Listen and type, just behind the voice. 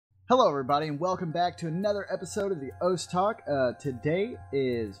Hello, everybody, and welcome back to another episode of the OS Talk. Today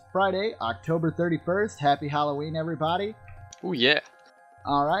is Friday, October 31st. Happy Halloween, everybody. Oh, yeah.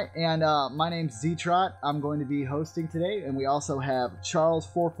 All right, and my name's Z-Trot. I'm going to be hosting today, and we also have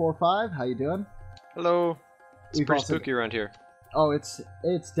Charles445. How you doing? Hello. It's We've pretty also- spooky around here. Oh, it's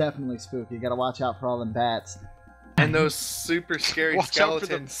definitely spooky. You gotta watch out for all them bats. And those super scary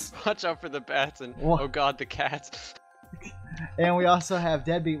skeletons. Watch out for the bats and, Wha- oh god, the cats. And we also have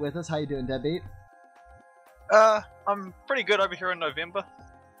Deadbeat with us. How you doing, Deadbeat? I'm pretty good over here in November.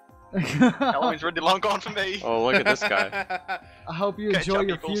 Halloween's already long gone for me. Oh, look at this guy. I hope you Okay, enjoy jump,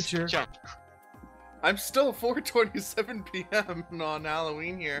 your Eagles, future. jump. I'm still 4:27 p.m. on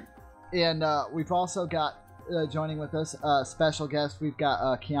Halloween here. And we've also got joining with us a special guest. We've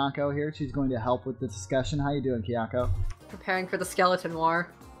got Kiyanko here. She's going to help with the discussion. How you doing, Kiyanko? Preparing for the skeleton war.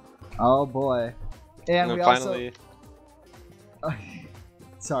 Oh boy. And then we finally, also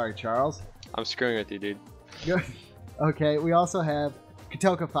sorry, Charles. I'm screwing with you, dude. Good. Okay, we also have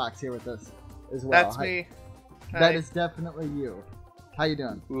Katoka Fox here with us as well. That's me. That Hi. is definitely you. How you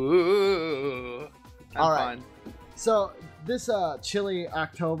doing? Ooh. I'm All right. fine. So this chilly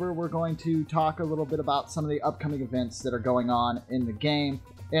October, we're going to talk a little bit about some of the upcoming events that are going on in the game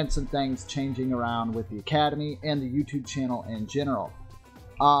and some things changing around with the Academy and the YouTube channel in general.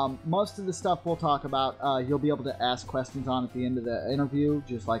 Most of the stuff we'll talk about, you'll be able to ask questions on at the end of the interview,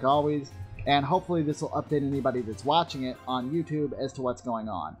 just like always. And hopefully this will update anybody that's watching it on YouTube as to what's going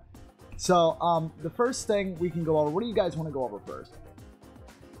on. So the first thing we can go over, what do you guys want to go over first?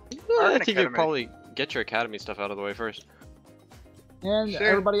 I Art think you Academy. probably get your Academy stuff out of the way first. And Sure.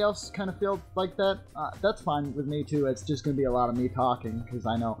 everybody else kind of feel like that? That's fine with me too. It's just going to be a lot of me talking because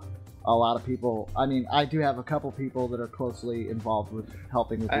I know a lot of people. I mean, I do have a couple people that are closely involved with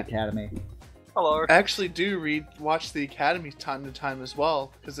helping with the Academy. Hello. I actually do watch the Academy time to time as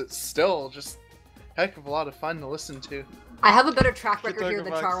well, because it's still just a heck of a lot of fun to listen to. I have a better track Good record here talking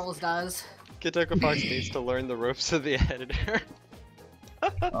than about- Charles does. Kitoka Fox needs to learn the ropes of the editor.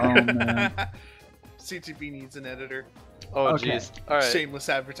 Oh man. CTB needs an editor. Oh, Okay. jeez. Alright. Shameless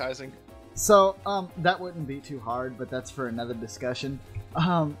advertising. So that wouldn't be too hard, but that's for another discussion.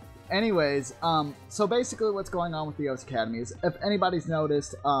 Anyways, so basically what's going on with the OS Academy is, if anybody's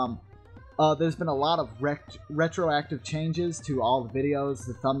noticed, there's been a lot of retroactive changes to all the videos.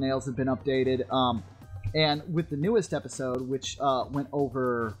 The thumbnails have been updated. And with the newest episode, which went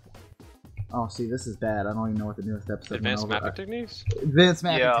over... Oh, see, this is bad. I don't even know what the newest episode Advanced went over. mapping techniques? Advanced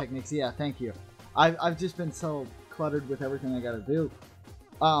mapping Yeah. techniques, yeah, thank you. I've just been so cluttered with everything I gotta do.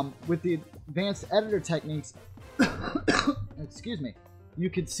 With the advanced editor techniques, excuse me, you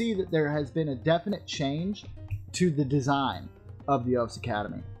can see that there has been a definite change to the design of the OS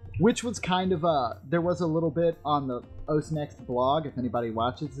Academy, which was kind of there was a little bit on the OS Next blog, if anybody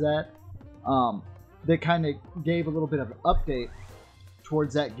watches that, that kind of gave a little bit of an update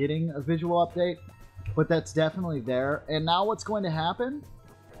towards that getting a visual update, but that's definitely there. And now what's going to happen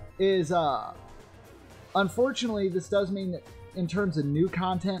is, unfortunately, this does mean that in terms of new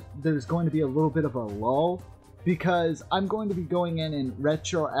content, there's going to be a little bit of a lull, because I'm going to be going in and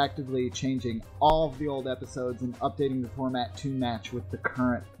retroactively changing all of the old episodes and updating the format to match with the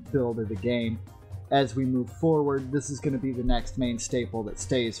current build of the game. As we move forward, this is going to be the next main staple that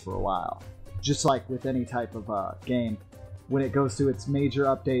stays for a while. Just like with any type of game, when it goes through its major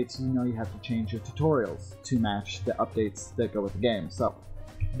updates, you know you have to change your tutorials to match the updates that go with the game. So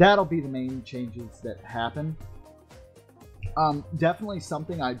that'll be the main changes that happen. Definitely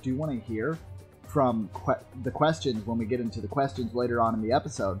something I do want to hear from the questions when we get into the questions later on in the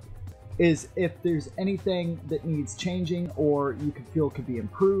episode is if there's anything that needs changing or you could be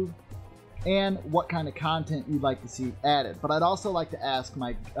improved, and what kind of content you'd like to see added. But I'd also like to ask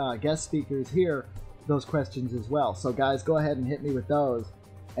my guest speakers here those questions as well. So guys, go ahead and hit me with those,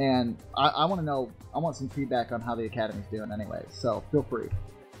 and I want to know, I want some feedback on how the Academy's doing anyway, so feel free.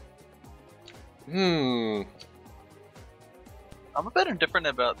 I'm a bit indifferent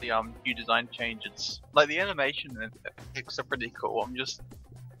about the new design changes. Like the animation and effects are pretty cool.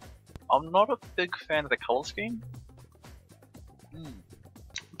 I'm not a big fan of the color scheme.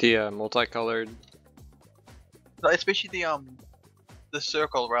 The multicolored. Like, especially the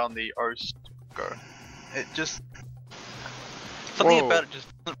circle around the OS go. It just something Whoa. about it just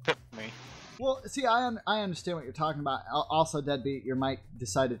doesn't fit me. Well, see, I understand what you're talking about. Also, Deadbeat, your mic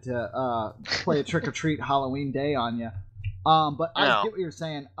decided to play a trick-or-treat Halloween day on you. But I No. get what you're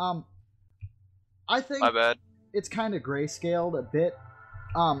saying. I think My bad. it's kind of grayscaled a bit.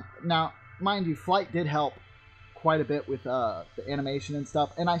 Now, mind you, Flight did help quite a bit with the animation and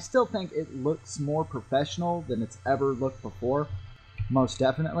stuff, and I still think it looks more professional than it's ever looked before. most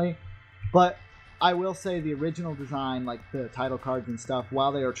definitely. But I will say the original design, like the title cards and stuff,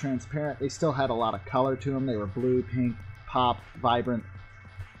 while they were transparent, they still had a lot of color to them. They were blue, pink, pop, vibrant.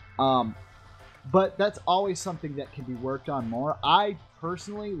 But that's always something that can be worked on more. I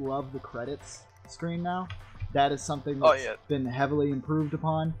personally love the credits screen now. That is something that's been heavily improved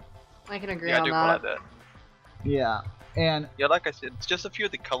upon. I can agree Yeah, I on do that. like that. Yeah, and Yeah, like I said, it's just a few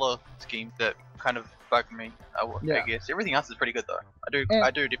of the color schemes that kind of bug me. I guess everything else is pretty good though. I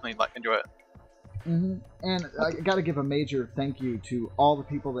do definitely enjoy it. and I got to give a major thank you to all the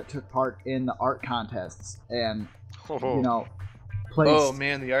people that took part in the art contests and placed. Oh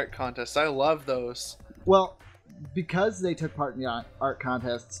man, the art contests. I love those. Well, because they took part in the art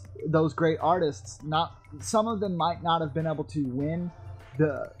contests, those great artists, some of them might not have been able to win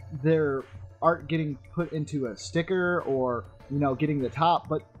their art getting put into a sticker or getting the top,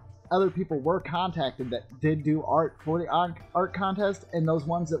 but other people were contacted that did do art for the art contest, and those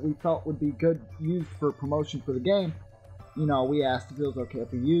ones that we felt would be good used for promotion for the game, we asked if it was okay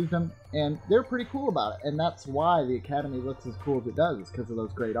if we used them, and they're pretty cool about it, and that's why the Academy looks as cool as it does, is because of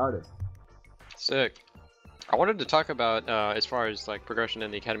those great artists. Sick. I wanted to talk about as far as like progression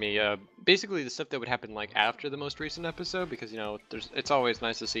in the Academy, basically the stuff that would happen like after the most recent episode, because it's always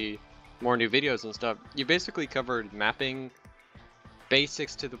nice to see more new videos and stuff. You basically covered mapping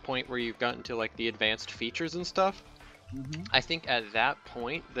basics to the point where you've gotten to like the advanced features and stuff. I think at that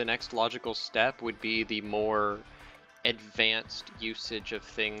point the next logical step would be the more advanced usage of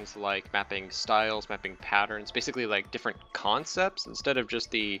things like mapping styles, mapping patterns, basically like different concepts instead of just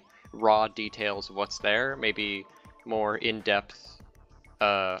the raw details of what's there. Maybe more in-depth,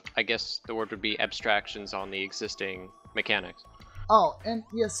 I guess the word would be abstractions on the existing mechanics. Oh, and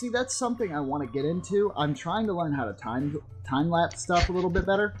yeah, see, that's something I want to get into. I'm trying to learn how to time-lapse stuff a little bit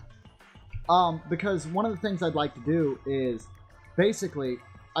better. Because one of the things I'd like to do is, basically,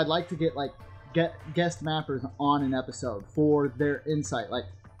 I'd like to get guest mappers on an episode for their insight. Like,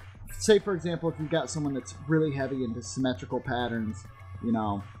 say for example, if you've got someone that's really heavy into symmetrical patterns,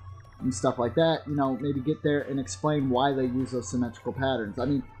 and stuff like that, maybe get there and explain why they use those symmetrical patterns. I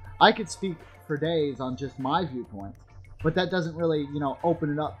mean, I could speak for days on just my viewpoints, but that doesn't really,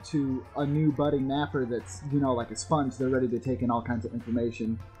 open it up to a new budding mapper that's, like a sponge. They're ready to take in all kinds of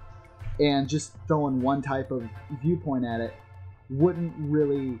information, and just throwing one type of viewpoint at it wouldn't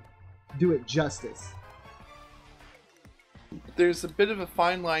really do it justice. There's a bit of a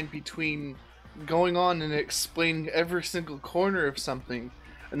fine line between going on and explaining every single corner of something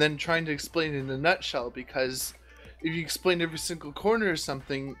and then trying to explain it in a nutshell, because if you explain every single corner of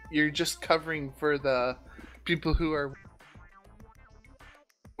something, you're just covering for the people who are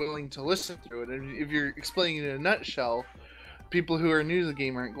willing to listen to it. And if you're explaining it in a nutshell, people who are new to the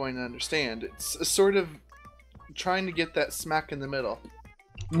game aren't going to understand. It's a sort of trying to get that smack in the middle.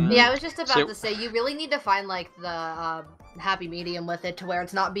 Yeah, I was just about to say, you really need to find the happy medium with it, to where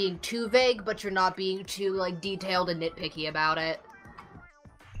it's not being too vague, but you're not being too detailed and nitpicky about it.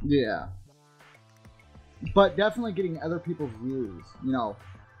 Yeah. But definitely getting other people's views,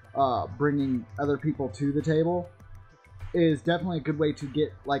 bringing other people to the table is definitely a good way to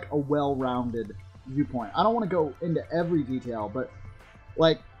get a well-rounded viewpoint. I don't want to go into every detail, but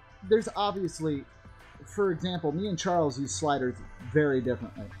there's obviously, for example, me and Charles use sliders very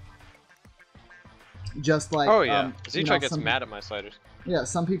differently. Just like Zetra gets mad at my sliders. Yeah,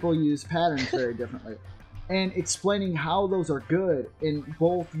 some people use patterns very differently. And explaining how those are good in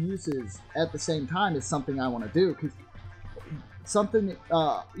both uses at the same time is something I want to do, because something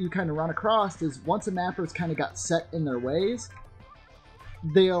you kind of run across is once a mapper's kind of got set in their ways,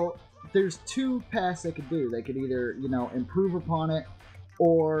 there's two paths they could do. They could either, improve upon it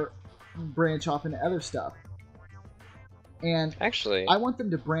or branch off into other stuff. And actually, I want them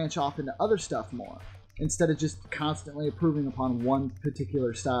to branch off into other stuff more, instead of just constantly improving upon one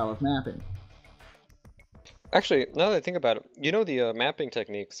particular style of mapping. Actually, now that I think about it, the mapping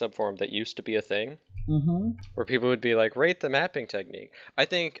technique subform that used to be a thing? Where people would be like, rate the mapping technique. I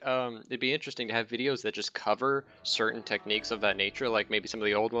think it'd be interesting to have videos that just cover certain techniques of that nature, like maybe some of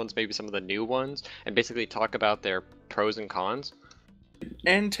the old ones, maybe some of the new ones, and basically talk about their pros and cons.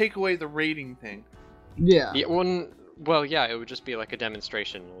 And take away the rating thing. Yeah. Well, yeah, it would just be like a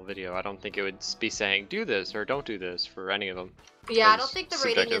demonstration video. I don't think it would be saying, do this or don't do this for any of them. Yeah, I don't think the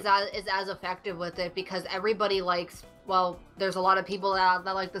rating is as effective with it, because everybody likes, there's a lot of people that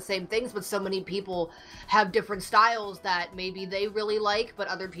like the same things, but so many people have different styles that maybe they really like, but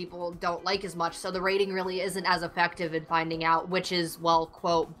other people don't like as much. So the rating really isn't as effective in finding out which is,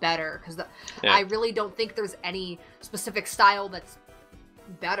 quote, better. Because I really don't think there's any specific style that's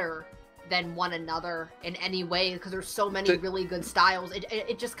better. than one another in any way because there's so many really good styles.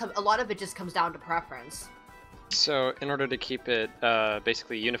 A lot of it just comes down to preference. So in order to keep it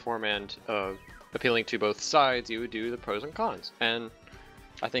basically uniform and appealing to both sides, you would do the pros and cons, and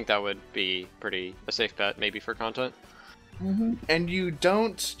I think that would be a safe bet maybe for content. And you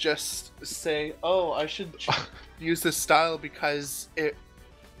don't just say, "Oh, I should use this style because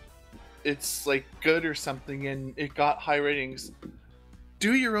it's like good or something and it got high ratings."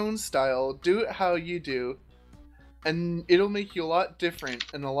 Do your own style, do it how you do, and it'll make you a lot different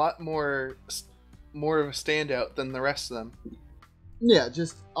and a lot more of a standout than the rest of them. Yeah,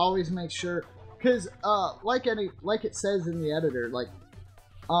 just always make sure, because like it says in the editor, like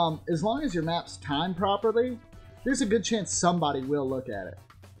as long as your map's timed properly, there's a good chance somebody will look at it.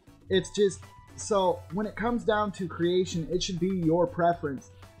 It's just, so when it comes down to creation, it should be your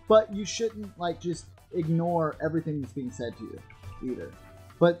preference, but you shouldn't like just ignore everything that's being said to you either.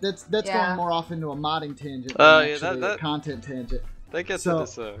 But that's going more off into a modding tangent than actually a content tangent. That gets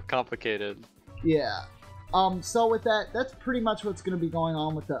into complicated. Yeah. So with that, that's pretty much what's going to be going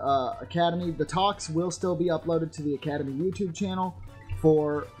on with the Academy. The talks will still be uploaded to the Academy YouTube channel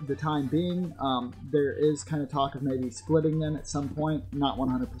for the time being. There is kind of talk of maybe splitting them at some point. Not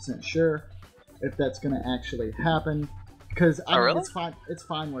 100% sure if that's going to actually happen. Because it's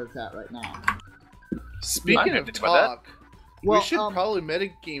fine where it's at right now. Speaking of talk, we should probably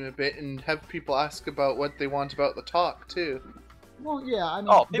metagame a bit and have people ask about what they want about the talk too. Well, yeah, I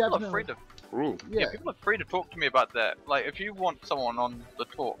mean, people are free to. Yeah, people are free to talk to me about that. Like, if you want someone on the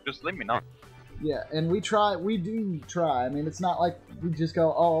talk, just let me know. Yeah, and we do try. I mean, it's not like we just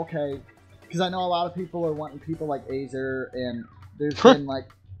go, oh, okay. Because I know a lot of people are wanting people like Azer, and there's been like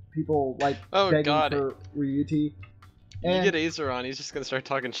people like begging for Ryuti. And you get Azer on, he's just gonna start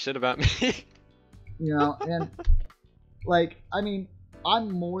talking shit about me. You know, and like, I mean,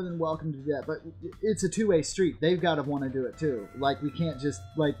 I'm more than welcome to do that, but it's a two-way street. They've got to want to do it too. Like, we can't just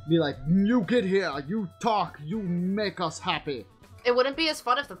like be like, you get here, you talk, you make us happy. It wouldn't be as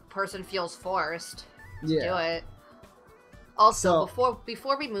fun if the person feels forced to do it. Also,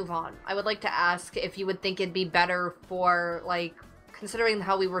 before we move on, I would like to ask if you would think it'd be better for, like, considering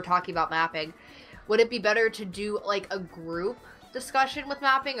how we were talking about mapping, would it be better to do like a group discussion with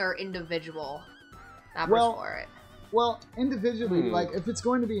mapping or individual mappers for it? Well, individually, like, if it's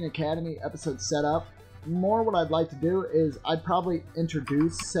going to be an Academy episode setup, more what I'd like to do is I'd probably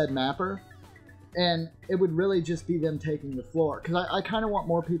introduce said mapper, and it would really just be them taking the floor. Because I kind of want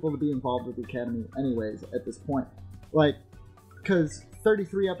more people to be involved with the Academy anyways at this point. Like, because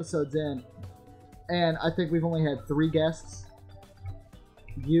 33 episodes in, and I think we've only had 3 guests.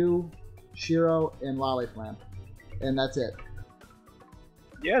 You, Shiro, and Lolliflam. And that's it.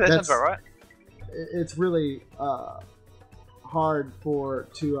 Yeah, that sounds about right. It's really hard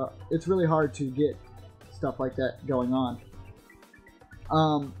it's really hard to get stuff like that going on.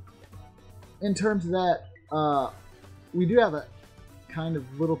 In terms of that, we do have a kind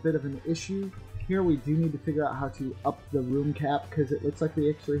of little bit of an issue here. We do need to figure out how to up the room cap, because it looks like we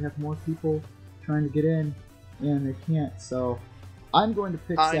actually have more people trying to get in and they can't. So I'm going to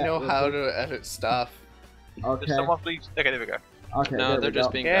fix that. I know how to edit stuff. Okay. Just someone please. Okay, there we go. Okay. No, they're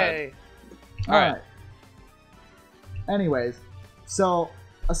just being bad. Alright. Anyways, so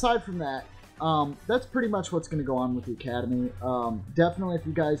aside from that, that's pretty much what's going to go on with the Academy. Definitely, if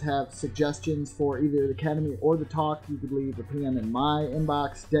you guys have suggestions for either the Academy or the talk, you could leave a PM in my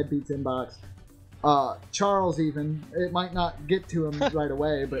inbox, Deadbeat's inbox, Charles even. It might not get to him right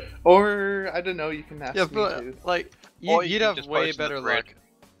away, but... Or, I don't know, you can ask me too. Like, you'd have way better luck.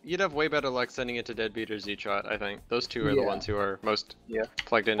 You'd have way better luck sending it to Deadbeat or Z-Trot, I think. Those two are the ones who are most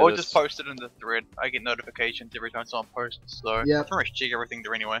plugged into or this. just post it in the thread. I get notifications every time someone posts, so I pretty much check everything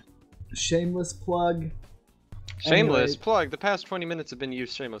there anyway. Shameless plug. Shameless plug. The past 20 minutes have been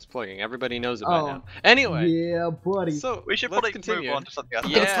used shameless plugging. Everybody knows it by now. Anyway. Yeah, buddy. So we should probably move on to something else.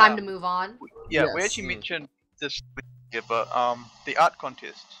 It's time to move on. Yeah, we actually mentioned this here, but the art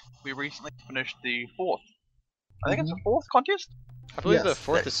contest. We recently finished the 4th. I think it's the 4th contest? I believe the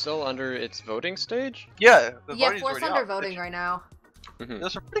 4th is still under its voting stage? Yeah, the 4th's under voting right now.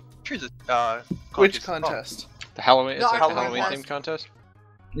 There's some pretty entries. Which contest? The Halloween. The It's like a Halloween Halloween themed contest.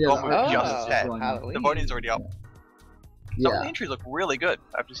 Yeah, the voting's already up. Some of the entries look really good,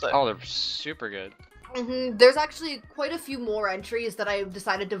 I have to say. Oh, they're super good. There's actually quite a few more entries that I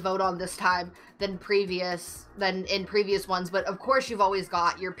decided to vote on this time than in previous ones, but of course you've always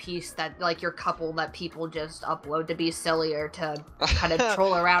got your piece that, like, your couple that people just upload to be silly or to kind of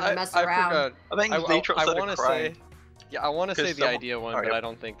troll around and mess around. I think I want to say, I want to say the idea one, but I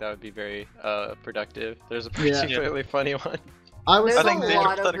don't think that would be very productive. There's a particularly funny one. I was There's I a think they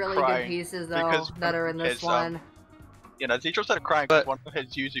lot of started really good crying pieces though because that are in this it's, one. You know, Zitro started crying But- because one of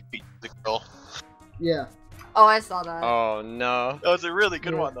his user beat the girl. Yeah. Oh, I saw that. Oh no. That was a really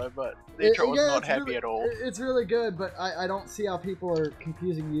good Yeah. one though, but Zitro was Yeah, not it's happy really- at all. It's really good, but I don't see how people are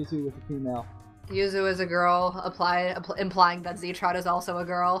confusing Yuzu with a female. Yuzu is a girl, implying that Zetrot is also a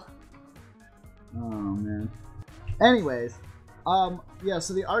girl. Oh man. Anyways, yeah,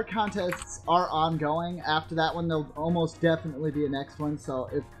 so the art contests are ongoing. After that one, there'll almost definitely be a next one. So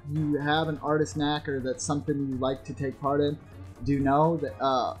if you have an artist knack or that's something you like to take part in, do know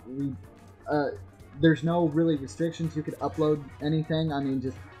that there's no really restrictions. You could upload anything. I mean,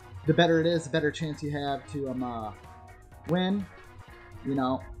 just the better it is, the better chance you have to win. You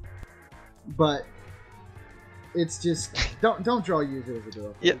know, but it's just don't draw Yuzu as a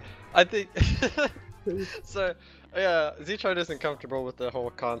girl. Yeah. I think so. Yeah, Ztron isn't comfortable with the whole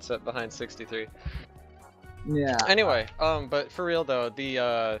concept behind 63. Yeah. Anyway, but for real though,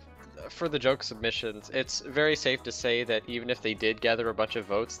 the for the joke submissions, it's very safe to say that even if they did gather a bunch of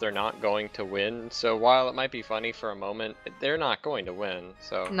votes, they're not going to win. So while it might be funny for a moment, they're not going to win.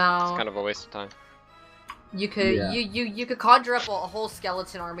 So No. it's kind of a waste of time. You could Yeah. you could conjure up a whole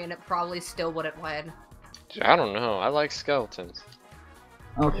skeleton army and it probably still wouldn't win. I don't know. I like skeletons.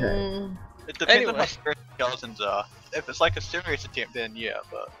 Okay. Mm. It depends on Anyway. how serious skeletons are. If it's like a serious attempt, then yeah,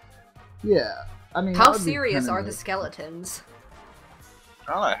 but Yeah. I mean, How that would be serious kinda are the neat. skeletons?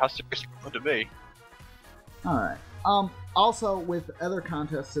 I don't know, how serious would it be? All right. Also, with other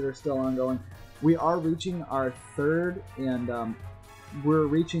contests that are still ongoing, we are reaching our third and we're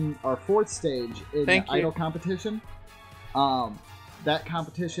reaching our fourth stage in Thank the you. idol competition. That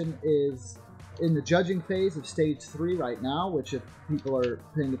competition is in the judging phase of stage 3 right now, which if people are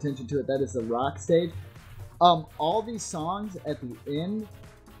paying attention to it, that is the rock stage. All these songs at the end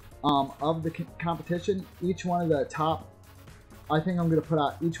of the competition, each one of the top, I think I'm going to put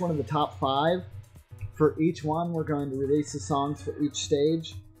out each one of the top 5. For each one, we're going to release the songs for each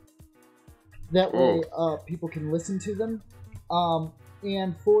stage. That way, people can listen to them.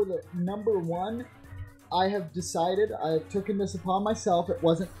 And for the number 1, I have decided, I've taken this upon myself. It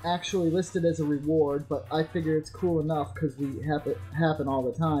wasn't actually listed as a reward, but I figure it's cool enough because we have it happen all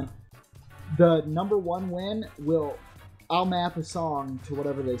the time. The number 1 win I'll map a song to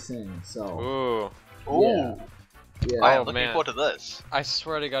whatever they sing. So, Ooh. Ooh, yeah. I Oh, am looking man. forward to this. I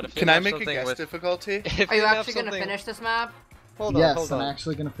swear to God, if Can you I have make a something guess with... difficulty? If Are you have actually gonna something- finish this map? Hold on, Yes, hold I'm on.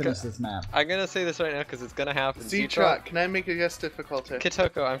 actually going to finish this map. I'm gonna say this right now because it's gonna happen. Z-Trot, can I make a guess difficulty?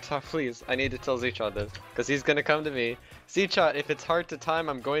 Kitoko, I'm sorry, please. I need to tell Ztrot this because he's gonna come to me. Ztrot, if it's hard to time,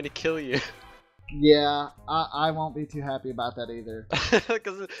 I'm going to kill you. Yeah, I won't be too happy about that either.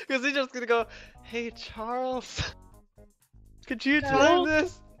 Because he's just gonna go, hey Charles, could you time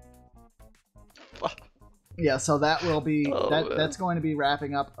this? Yeah, so that will be Oh, man. that's going to be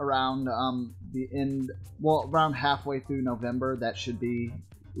wrapping up around the end. Well, around halfway through November, that should be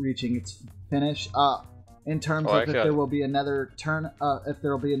reaching its finish. In terms Oh, of if okay. there will be another if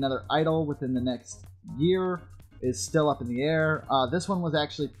there will be another idol within the next year, is still up in the air. This one was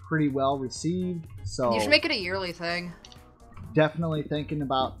actually pretty well received, so You should make it a yearly thing. definitely thinking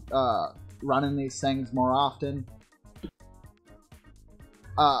about running these things more often.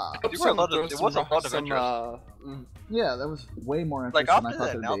 There was a lot of interest. Yeah, that was way more Like interest than I after thought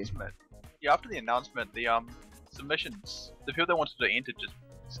the there'd be. announcement, yeah, after the announcement, the submissions, the people that wanted to enter just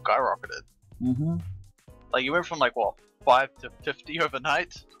skyrocketed. Mm-hmm. Like you went from like what 5 to 50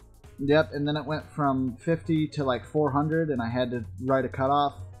 overnight. Yep, and then it went from 50 to like 400, and I had to write a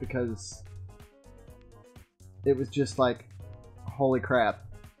cutoff because it was just like, holy crap.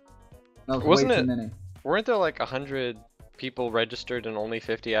 That was Wasn't way too it- many. Weren't there like 100 people registered and only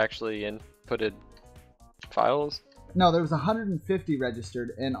 50 actually inputted files? No, there was 150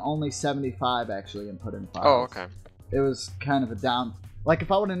 registered and only 75 actually input in files. Oh, okay. It was kind of a down. Like,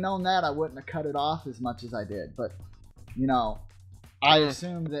 if I would have known that, I wouldn't have cut it off as much as I did. But, you know, I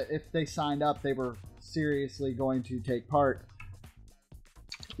assumed that if they signed up, they were seriously going to take part.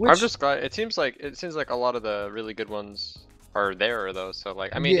 I'm just glad. It seems like a lot of the really good ones are there though. So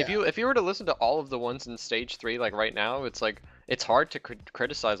like, I mean, Yeah. if you were to listen to all of the ones in stage 3 like right now, it's like it's hard to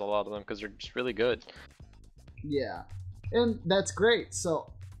criticize a lot of them because they're just really good. Yeah, and that's great.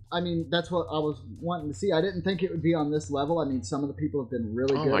 So, I mean, that's what I was wanting to see. I didn't think it would be on this level. I mean, some of the people have been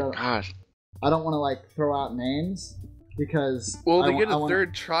really Oh good. my gosh. I don't want to like throw out names because Well, they I get a wanna-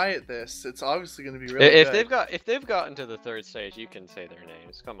 third try at this. It's obviously going to be really If good. they've gotten to the 3rd stage, you can say their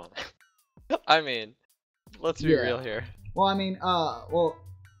names. Come on. I mean, let's be Yeah. real here. Well, I mean,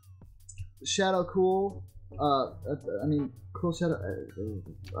 Shadow Cool. Cool Shadow. I Cool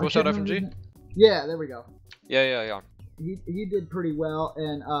can't Shadow remember FMG? his name. Yeah, there we go. Yeah. he did pretty well,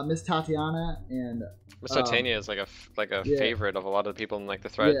 and Miss Tatiana and Miss Titania is like a yeah. favorite of a lot of the people in like the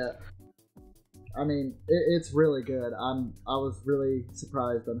thread. Yeah, I mean it's really good. I was really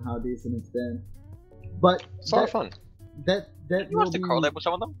surprised on how decent it's been, but It's a lot of fun. That You will want to be... collab with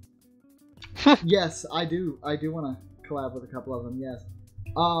some of them? Yes, I do. I do want to collab with a couple of them. Yes.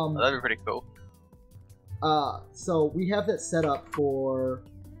 That'd be pretty cool. So we have that set up for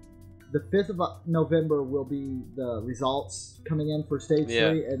the 5th of November will be the results coming in for Stage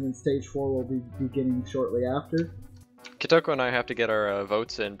 3, and then Stage 4 will be beginning shortly after. Kitoko and I have to get our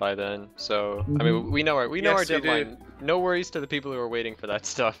votes in by then, so I mean we know our Yes, you deadline. No worries to the people who are waiting for that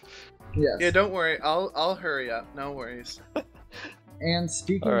stuff. Yes. Yeah, don't worry. I'll hurry up. No worries. And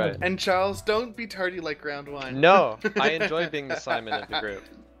speaking Alright. of... And Charles, don't be tardy like round 1. No, I enjoy being the Simon of the group.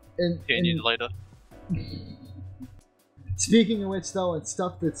 Opinion later. Speaking of which, though, and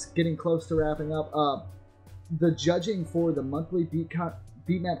stuff that's getting close to wrapping up, the judging for the monthly beat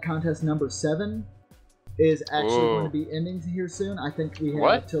map contest number 7 is actually going to be ending here soon. I think we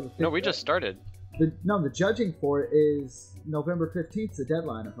have till the 5th. No, we just started. The judging for it is November 15th, the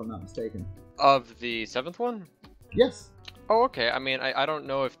deadline, if I'm not mistaken. Of the 7th one? Yes. Oh, okay. I mean, I don't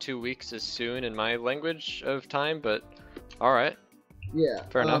know if 2 weeks is soon in my language of time, but alright. Yeah.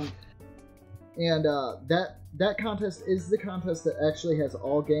 Fair enough. And that contest is the contest that actually has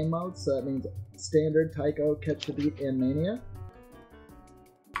all game modes, so that means Standard, Taiko, Catch the Beat, and Mania.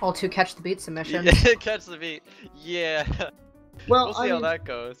 All 2 catch the beat submissions. Catch the beat. Yeah. Well, We'll see how that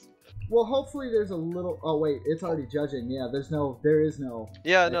goes. Well, hopefully there's a little... Oh, wait, it's already judging. Yeah, there is no...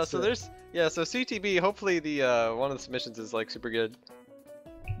 Yeah, no, so there's... Yeah, so CTB, hopefully the, one of the submissions is, like, super good.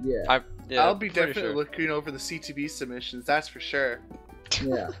 Yeah. I'll be pretty definitely looking over the CTB submissions, that's for sure.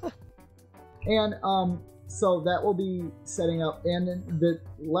 Yeah. And, so that will be setting up. And then the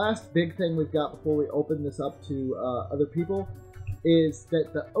last big thing we've got before we open this up to other people is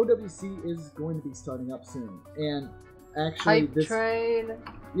that the OWC is going to be starting up soon. And actually... Hype train!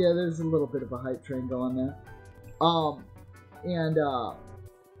 Yeah, there's a little bit of a hype train going there.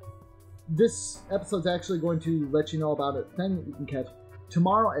 This episode's actually going to let you know about a thing that you can catch.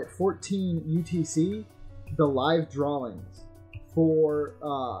 Tomorrow at 14 UTC, the live drawings for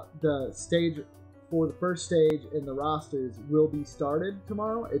the first stage in the rosters will be started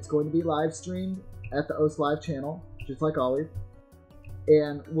tomorrow. It's going to be live streamed at the OS Live channel, just like always.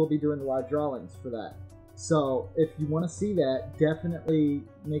 And we'll be doing the live drawings for that. So if you want to see that, definitely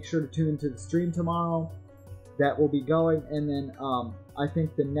make sure to tune into the stream tomorrow. That will be going, and then I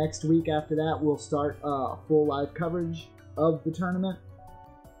think the next week after that we'll start full live coverage of the tournament.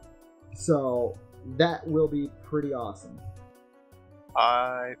 So that will be pretty awesome.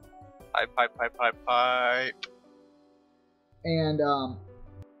 Hype. And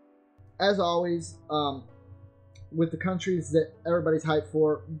as always, with the countries that everybody's hyped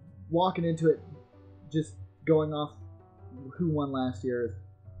for, walking into it, just going off who won last year,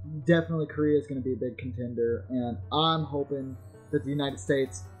 definitely Korea is going to be a big contender, and I'm hoping that the United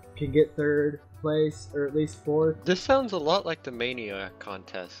States can get 3rd place, or at least 4th. This sounds a lot like the Mania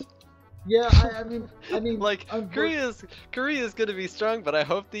contest. Yeah, I mean, like Korea's gonna be strong, but I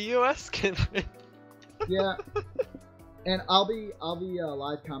hope the U.S. can win. Yeah, and I'll be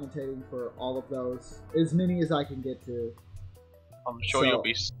live commentating for all of those, as many as I can get to. I'm sure you'll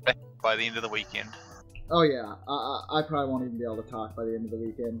be spec by the end of the weekend. Oh yeah, I probably won't even be able to talk by the end of the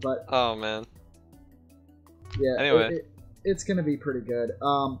weekend, but oh man. Yeah. Anyway, it's gonna be pretty good.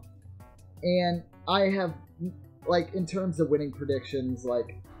 And I have, like, in terms of winning predictions,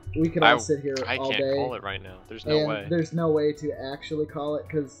 like, we could all sit here I all can't day. call it right now. There's no way. There's no way to actually call it,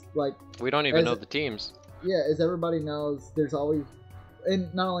 because, like, we don't even know the teams. Yeah, as everybody knows, there's always,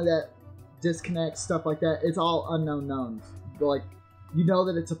 and not only that, disconnects, stuff like that. It's all unknown knowns. Like, you know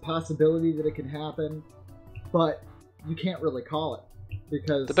that it's a possibility that it can happen, but you can't really call it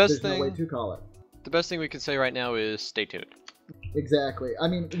because there's no way to call it. The best thing we can say right now is stay tuned. Exactly. I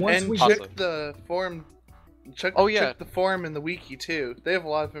mean, once we check the forum. Check the forum in the wiki too. They have a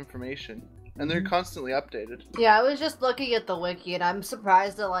lot of information, and they're constantly updated. Yeah, I was just looking at the wiki, and I'm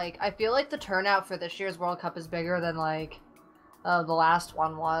surprised that, like, I feel like the turnout for this year's World Cup is bigger than, like, the last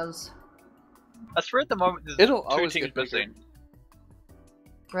one was. I swear at the moment there's It'll 2 always teams get bigger. missing.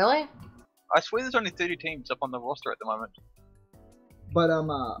 Really? I swear there's only 30 teams up on the roster at the moment. But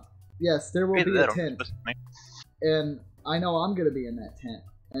yes, there will Either be that a or tent, listen to me. and I know I'm gonna be in that tent,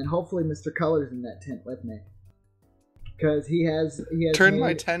 and hopefully Mr. Color's in that tent with me, because he has Turn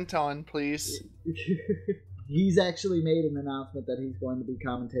my tent on, please. He's actually made an announcement that he's going to be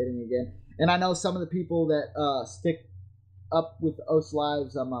commentating again, and I know some of the people that stick up with OS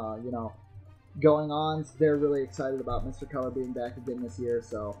Lives, going on. They're really excited about Mr. Color being back again this year.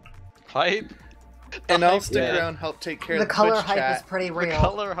 So Hype. And I'll stick Yeah. around, help take care The of the color Twitch hype chat. is pretty The real.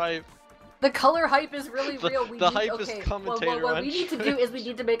 color hype. The color hype is really The- real. the hype is commentator what on we need to do is we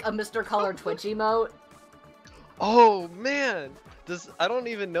need to make a Mr. Color Twitch emote. Oh man, I don't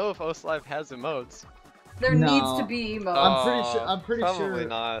even know if Oslive has emotes. There No. needs to be emotes. I'm pretty sure. Probably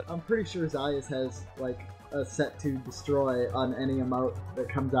not. I'm pretty sure Zayas has like a set to destroy on any emote that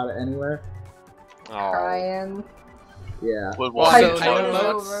comes out of anywhere. Oh. Crying. Yeah. Would Well, want so to Hype the know train is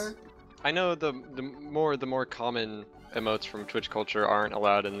emotes- over. I know the more common emotes from Twitch culture aren't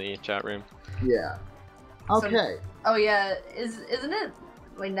allowed in the chat room. Yeah. So- Okay. Oh yeah, isn't it?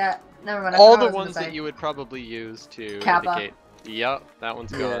 Wait, never mind. I All forgot what I the was ones gonna that say. you would probably use to Kappa. indicate. Yep, that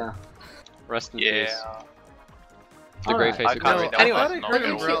one's gone. Yeah. Rest in peace. Yeah. The great Alright. face I of can't glory. read that. I Anyway, thought I Not heard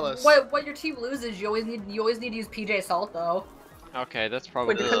good. umbrellas. What your team loses, you always need to use PJ Salt though. okay, that's When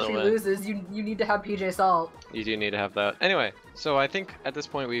probably your the country way. loses, you need to have PJ Salt. You do need to have that. Anyway, so I think at this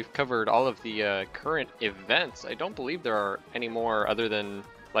point we've covered all of the current events. I don't believe there are any more other than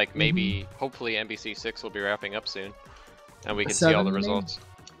like maybe hopefully NBC 6 will be wrapping up soon, and we can see all Seven, the you mean? results.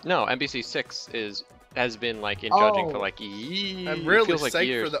 No, NBC 6 has been like in judging for Oh. like I'm really feels like psyched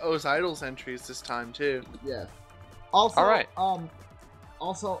years. for the O's Idols entries this time too. Yeah. Also, Alright.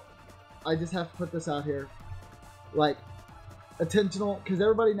 Also, I just have to put this out here, like, attentional, because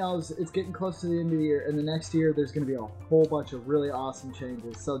everybody knows it's getting close to the end of the year, and the next year there's going to be a whole bunch of really awesome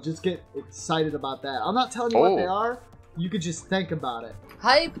changes. So just get excited about that. I'm not telling you what they Oh. are. You could just think about it.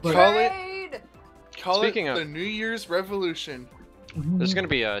 Hype But- Call it- trade. Call Speaking it of- the New Year's Revolution. There's going to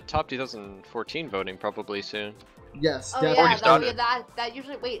be a top 2014 voting probably soon. Yes, Oh definitely. yeah, started. that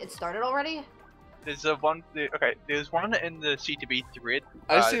usually. Wait, it started already? There's there's one in the C2B thread.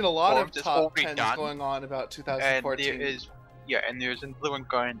 I've seen a lot of forums that's top already 10s done, going on about and 2014. there's another one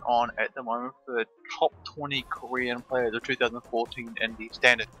going on at the moment for the top 20 Korean players of 2014 in the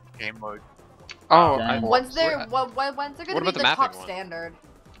standard game mode. Oh, Damn. When's there what- when's there what gonna be about the the mapping top one? standard?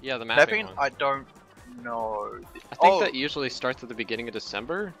 yeah, the mapping Mapping, one. I don't know. I think that usually starts at the beginning of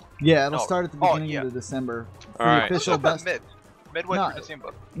December. Yeah, it'll No. start at the Oh, beginning yeah. of December. For Alright. the official best. Midway No. through December.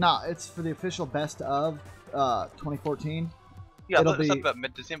 No, it's for the official best of 2014. Yeah, I It'll thought it was be- about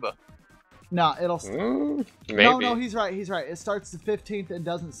mid-December. No, it'll. Maybe. No, he's right. He's right. It starts the 15th and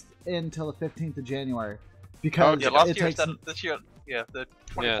doesn't end until the 15th of January, because Yeah, last it year it takes. started. This year, yeah, the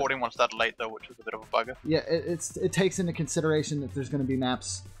 2014 one started late though, which was a bit of a bugger. Yeah, it takes into consideration that there's going to be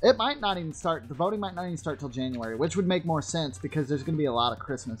maps. It might not even start. The voting might not even start till January, which would make more sense because there's going to be a lot of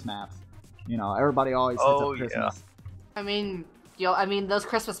Christmas maps. You know, everybody always hits Oh, up yeah. Christmas. I mean, those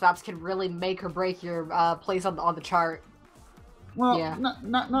Christmas maps can really make or break your place on the chart. Well, Yeah.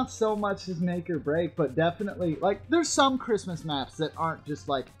 not so much as make or break, but definitely like there's some Christmas maps that aren't just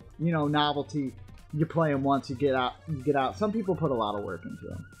like novelty. You play them once, you get out. Some people put a lot of work into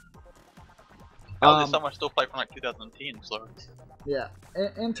them. There's some I still play from like 2010, so. Yeah.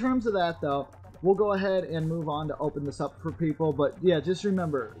 In terms of that, though, we'll go ahead and move on to open this up for people. But yeah, just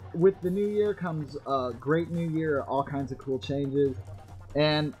remember, with the new year comes a great new year, all kinds of cool changes.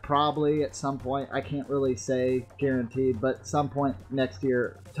 And probably at some point, I can't really say guaranteed, but some point next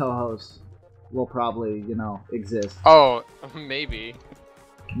year, Tohos will probably, exist. Oh, maybe.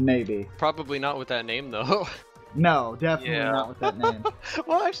 Maybe. Probably not with that name though. No, definitely Yeah. not with that name.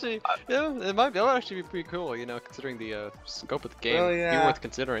 Well, actually, it might actually be pretty cool. Considering the scope of the game, Oh, be yeah. worth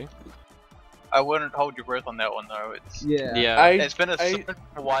considering. I wouldn't hold your breath on that one though. It's Yeah. Yeah, it's been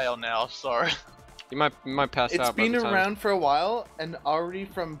a while now, so. you might pass It's out. by been the time. around for a while, and already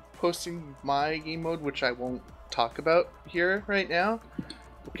from posting my game mode, which I won't talk about here right now.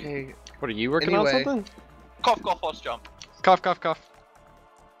 Okay, What are you working on? Anyway. Something? Cough, cough, horse jump. Cough, cough, cough.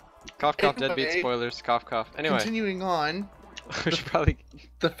 Cough, cough. Deadbeat Anyway. spoilers. Cough, cough. Anyway, continuing on, we should probably.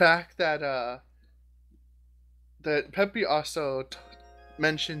 the fact that that Pepe also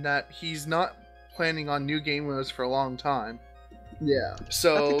mentioned that he's not planning on new game modes for a long time. Yeah.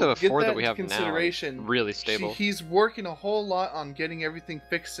 So I think the get four that that we into have now are consideration. really stable. He's working a whole lot on getting everything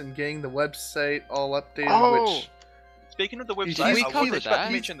fixed and getting the website all updated. Oh! Which Speaking of the Did website, we I cover was just about that?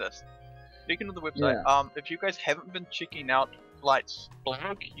 to mention this. Speaking of the website, Yeah. if you guys haven't been checking out Light's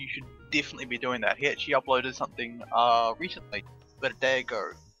blog, you should definitely be doing that. He actually uploaded something recently, about a day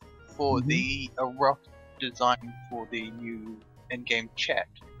ago, for Mhm. the a rough design for the new in-game chat.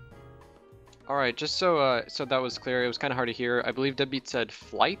 All right, just so that was clear, it was kind of hard to hear. I believe Deadbeat said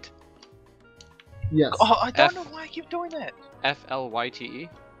flight, Yes. Oh, I don't F- know why I keep doing that. FLYTE.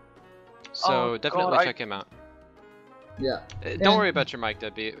 So Oh, definitely God, check him out. Yeah. Don't And- worry about your mic,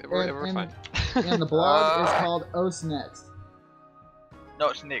 Deadbeat. We're and- fine. And the blog is called OS Next. No,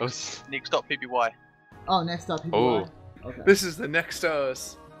 it's Nix. Nix.py. Oh, next up, PBY. Oh. Okay. This is the next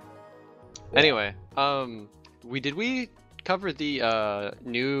OS. Anyway, did we cover the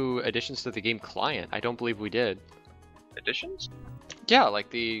new additions to the game client? I don't believe we did. Additions? Yeah,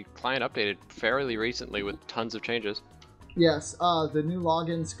 like the client updated fairly recently with tons of changes. Yes, the new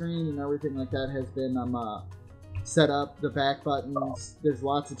login screen and everything like that has been set up. The back buttons, there's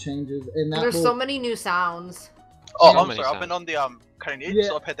lots of changes, and that There's will, so many new sounds. Oh, So I'm many sorry. I've sounds. been on the cutting edge, Yeah,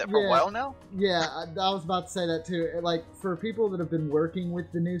 so I've had that for yeah. a while now. Yeah, I was about to say that too. Like, for people that have been working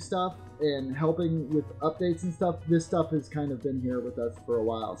with the new stuff and helping with updates and stuff, this stuff has kind of been here with us for a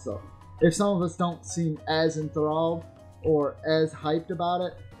while. So, if some of us don't seem as enthralled or as hyped about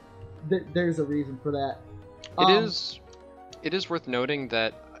it, there's a reason for that. It is worth noting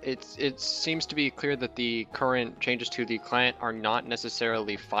that it seems to be clear that the current changes to the client are not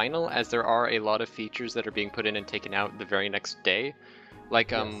necessarily final, as there are a lot of features that are being put in and taken out the very next day.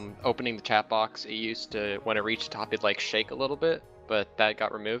 Like opening the chat box, it used to, when it reached the top, it'd like shake a little bit, but that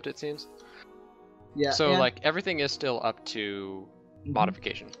got removed, it seems. Yeah. So and, like everything is still up to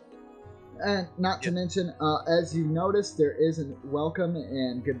modification. And not to mention, as you noticed, there is a welcome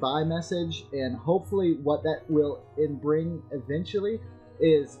and goodbye message, and hopefully what that will bring eventually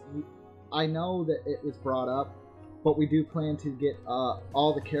is, I know that it was brought up, but we do plan to get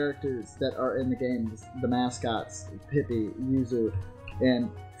all the characters that are in the game, the mascots, Pippi, Yuzu, and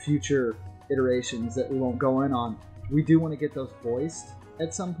future iterations that we won't go in on. We do want to get those voiced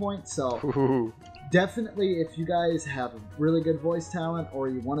at some point, so Ooh. definitely, if you guys have really good voice talent, or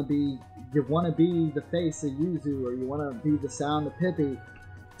you want to be the face of Yuzu, or you want to be the sound of Pippi,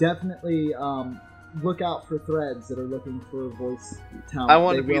 definitely look out for threads that are looking for voice talent. I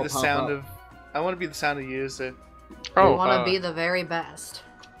want to They be will the pop sound up. of. I want to be the sound of Yuzu. Oh, I want to be the very best.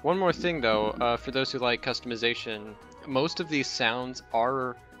 one more thing though, for those who like customization, most of these sounds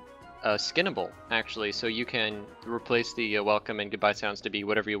are skinnable actually, so you can replace the welcome and goodbye sounds to be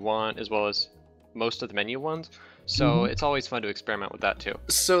whatever you want, as well as most of the menu ones. So it's always fun to experiment with that too.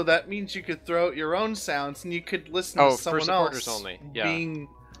 So that means you could throw out your own sounds, and you could listen Oh, to for someone supporters else only, yeah. being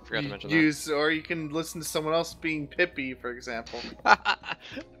Forgot to mention that. used, or you can listen to someone else being Pippi, for example.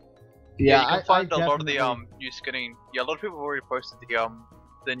 Yeah, you can find I a lot of the definitely- new skinning. Yeah, a lot of people have already posted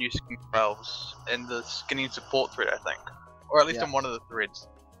the new skin files in the skinning support thread, I think, or at least Yeah. in one of the threads.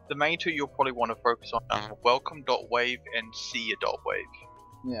 The main two you'll probably want to focus on are welcome.wave and see-a.wave.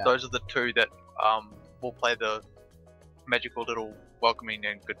 Yeah. Those are the two that will play the magical little welcoming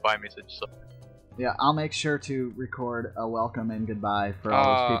and goodbye message. So Yeah, I'll make sure to record a welcome and goodbye for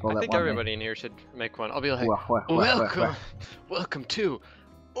all those people I that think want everybody in here should make one. I'll be like, me. welcome to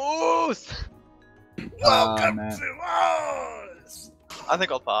Oath. Welcome man. to us. I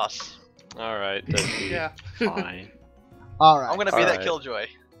think I'll pass. All right, that'd be Yeah. fine. All right. I'm gonna be that Alright. killjoy.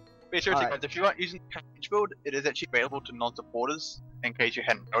 Be sure to Alright. guys, if you aren't using the package build, it is actually available to non-supporters, in case you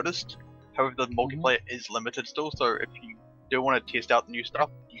hadn't noticed. However, the multiplayer is limited still, so if you do want to test out the new stuff,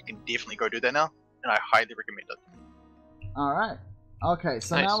 you can definitely go do that now, and I highly recommend it. All right. Okay,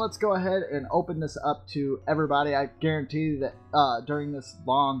 so Nice. now let's go ahead and open this up to everybody. I guarantee that during this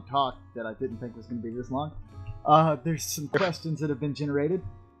long talk that I didn't think was going to be this long, there's some questions that have been generated.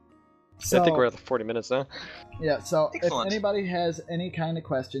 So, I think we're at the 40 minutes now. yeah, so Excellent. if anybody has any kind of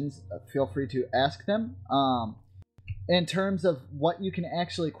questions, feel free to ask them. In terms of what you can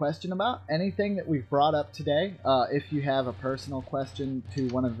actually question about, anything that we've brought up today, if you have a personal question to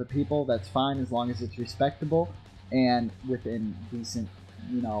one of the people, that's fine as long as it's respectable and within decent,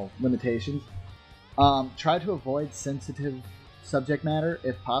 limitations. Try to avoid sensitive subject matter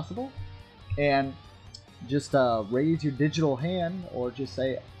if possible, and just raise your digital hand or just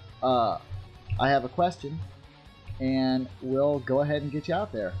say, I have a question, and we'll go ahead and get you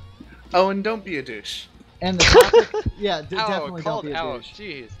out there. Oh, and don't be a douche. And the topic, yeah, Ow, definitely don't called be a out. douche.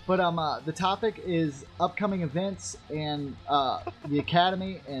 Jeez. But the topic is upcoming events and the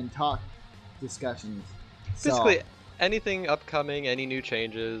academy and talk discussions. So, Basically, anything upcoming, any new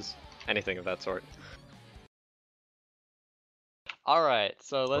changes, anything of that sort. All right,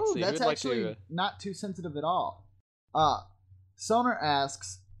 so let's ooh, see. that's Who'd like actually to? not too sensitive at all. Sonar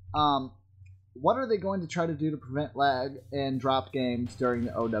asks, what are they going to try to do to prevent lag and dropped games during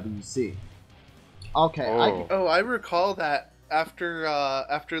the OWC? Okay, Oh. Oh, I recall that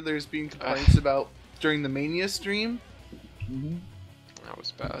after there's been complaints about during the Mania stream. Mhm. That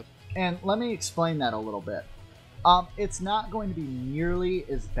was bad. And let me explain that a little bit. It's not going to be nearly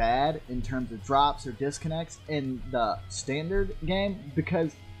as bad in terms of drops or disconnects in the standard game,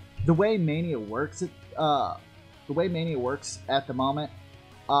 because the way Mania works, at the moment,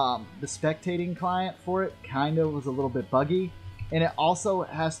 the spectating client for it kind of was a little bit buggy, and it also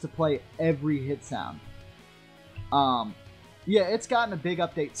has to play every hit sound. Yeah, it's gotten a big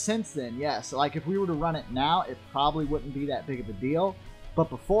update since then, yes. Like, if we were to run it now, it probably wouldn't be that big of a deal. But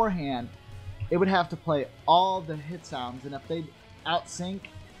beforehand, it would have to play all the hit sounds, and if they outsync,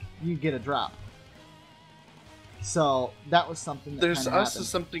 you get a drop. So, that was something that There's also happened.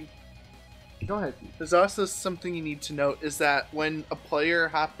 something... Go ahead. There's also something you need to note, is that when a player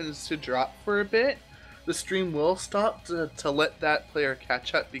happens to drop for a bit, the stream will stop to let that player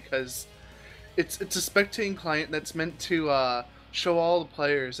catch up, because it's a spectating client that's meant to show all the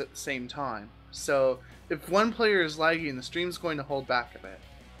players at the same time. So if one player is lagging, the stream's going to hold back a bit.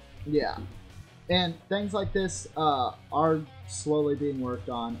 Yeah. And things like this are slowly being worked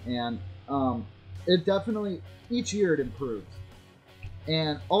on, and it definitely, each year it improves.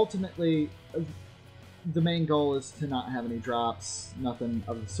 And ultimately, the main goal is to not have any drops, nothing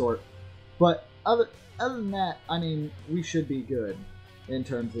of the sort. But other than that, I mean, we should be good in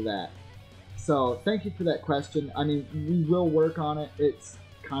terms of that. So thank you for that question. I mean, we will work on it. It's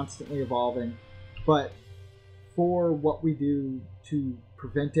constantly evolving. But for what we do to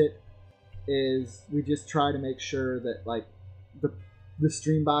prevent it is we just try to make sure that, like, the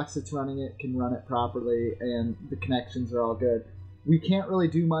stream box that's running it can run it properly and the connections are all good. We can't really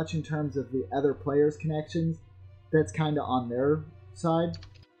do much in terms of the other players' connections. That's kind of on their side.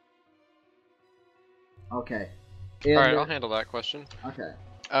 Okay. And, Alright, I'll handle that question. Okay.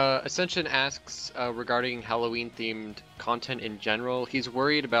 Ascension asks regarding Halloween-themed content in general. He's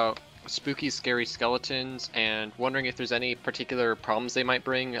worried about spooky, scary skeletons and wondering if there's any particular problems they might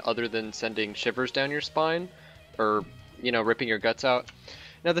bring other than sending shivers down your spine or, you know, ripping your guts out.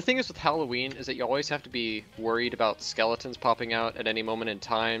 Now, the thing is with Halloween is that you always have to be worried about skeletons popping out at any moment in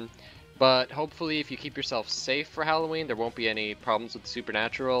time. But hopefully, if you keep yourself safe for Halloween, there won't be any problems with the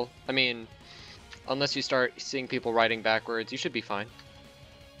supernatural. I mean, unless you start seeing people riding backwards, you should be fine.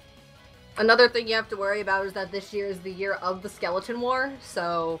 Another thing you have to worry about is that this year is the year of the Skeleton War,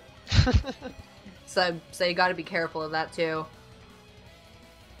 so so you got to be careful of that too.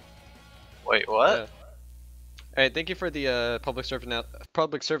 Wait, what? Yeah. Alright, thank you for the public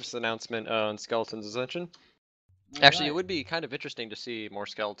service announcement on Skeletons Ascension. Actually, it would be kind of interesting to see more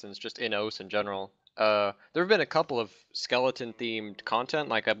skeletons just in OS in general. There have been a couple of skeleton-themed content,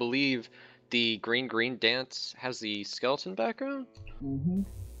 like I believe the Green Dance has the skeleton background. Mm-hmm.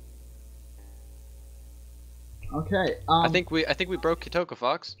 Okay. I think we broke Kitoka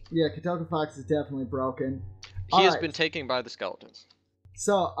Fox. Yeah, Kitoka Fox is definitely broken. He has been taken by the skeletons.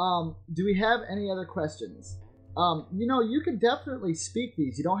 So, do we have any other questions? You know, you can definitely speak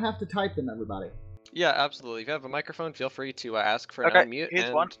these. You don't have to type them, everybody. Yeah, absolutely. If you have a microphone, feel free to ask for an Okay, unmute here's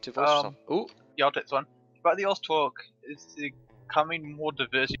and one. to voice yourself. Ooh. Yeah, I'll take this one. About the OS talk, is there coming more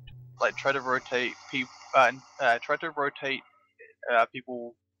diversity? Like, try to rotate people,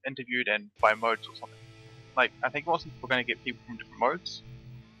 people interviewed and by modes or something. Like, I think most people are going to get people from different modes.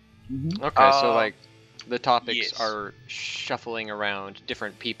 Mm-hmm. Okay, so like the topics yes. are shuffling around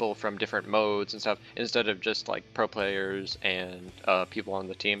different people from different modes and stuff instead of just like pro players and people on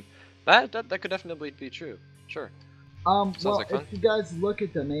the team. That could definitely be true. Sure. Well, like fun. if you guys look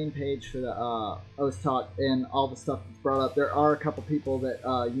at the main page for the OS Talk and all the stuff that's brought up, there are a couple people that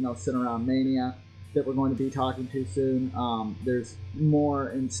you know, sit around Mania that we're going to be talking to soon. There's more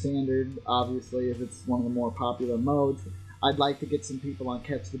in Standard, obviously, if it's one of the more popular modes. I'd like to get some people on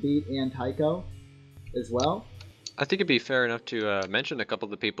Catch the Beat and Taiko as well. I think it'd be fair enough to mention a couple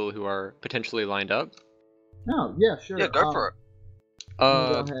of the people who are potentially lined up. Oh, yeah, sure. Yeah, go for it. Go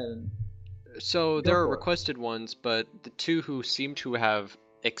ahead and... So there are requested ones, but the two who seem to have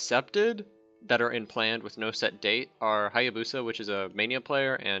accepted that are in planned with no set date are Hayabusa, which is a Mania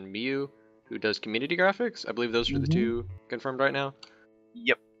player, and Miyu, who does community graphics. I believe those are the two confirmed right now.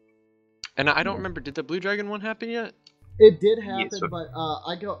 Yep. And I don't remember, did the Blue Dragon one happen yet? It did happen, Yes, but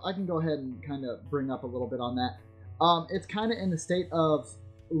I can go ahead and kind of bring up a little bit on that. It's kind of in the state of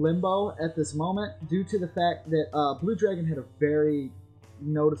limbo at this moment due to the fact that Blue Dragon had a very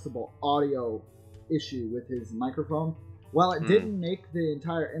noticeable audio issue with his microphone. While it didn't make the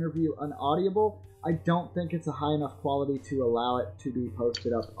entire interview unaudible, I don't think it's a high enough quality to allow it to be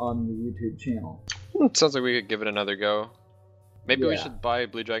posted up on the YouTube channel. Sounds like we could give it another go. Maybe we Yeah. should buy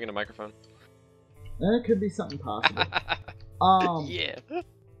Blue Dragon a microphone. It could be something possible. Yeah.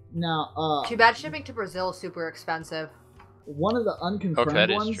 Now, Too bad shipping to Brazil is super expensive. one of the unconfirmed that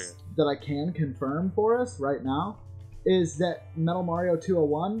is ones true. that I can confirm for us right now is that Metal Mario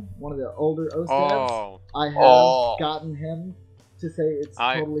 201, one of the older OS devs, Oh, I have gotten him to say it's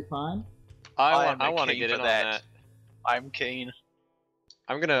totally fine. I am want to keen get for in on that. that. I'm keen.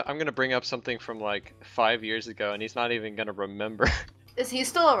 I'm gonna bring up something from like 5 years ago, and he's not even gonna remember. Is he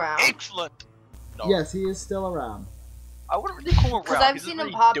still around? Excellent. No. Yes, he is still around. I wouldn't really call him around. Because I've He seen doesn't him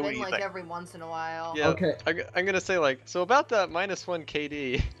really pop do in like anything. every once in a while. Yeah. Okay. I'm gonna say like, so about that -1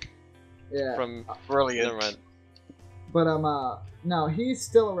 KD Yeah. from. Brilliant. Never mind. But no, he's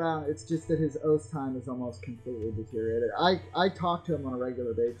still around. It's just that his OS time is almost completely deteriorated. I talk to him on a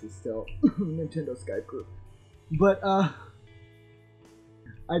regular basis still, Nintendo Skype group. But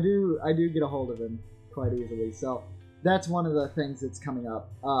I do get a hold of him quite easily. So that's one of the things that's coming up.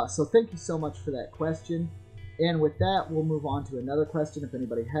 So thank you so much for that question. And with that, we'll move on to another question. If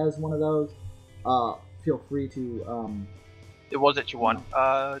anybody has one of those, feel free to. There was actually one.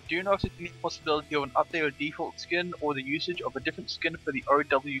 Do you know if there's any possibility of an updated default skin or the usage of a different skin for the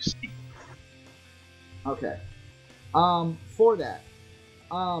OWC? Okay. For that,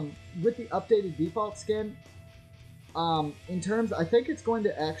 with the updated default skin, in terms, I think it's going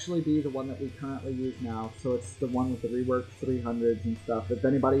to actually be the one that we currently use now. So it's the one with the reworked 300s and stuff. If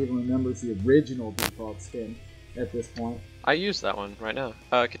anybody even remembers the original default skin at this point. I use that one right now.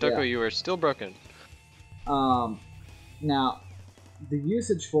 Kitoko, Yeah. you are still broken. Now, the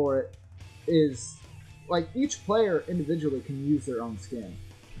usage for it is, like, each player individually can use their own skin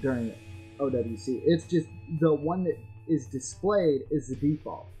during OWC. It's just the one that is displayed is the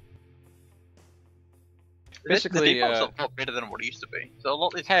default. Basically, the default's a lot better than what it used to be. So a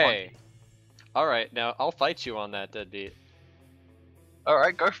lot less fun. Hey. Alright, now I'll fight you on that, Deadbeat.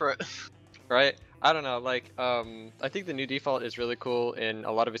 Alright, go for it. Right? I don't know, like, I think the new default is really cool in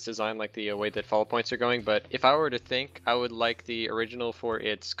a lot of its design, like the way that follow points are going, but if I were to think, I would like the original for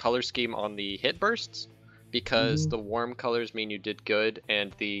its color scheme on the hit bursts, because the warm colors mean you did good,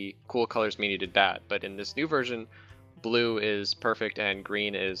 and the cool colors mean you did bad. But in this new version, blue is perfect and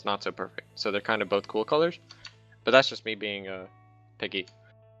green is not so perfect, so they're kind of both cool colors. But that's just me being picky.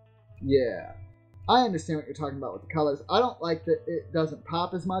 Yeah. I understand what you're talking about with the colors. I don't like that it doesn't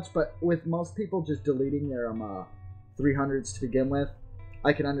pop as much, but with most people just deleting their 300s to begin with,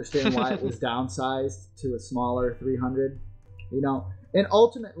 I can understand why it was downsized to a smaller 300, you know? And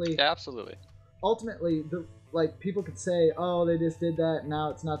ultimately, Yeah, absolutely. people could say, oh, they just did that,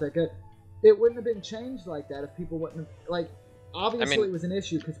 now it's not that good. It wouldn't have been changed like that if people wouldn't have, obviously it was an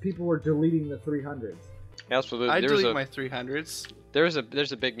issue because people were deleting the 300s. Absolutely. I There's delete my 300s. There's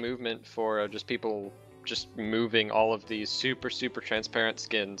a big movement for just people just moving all of these super transparent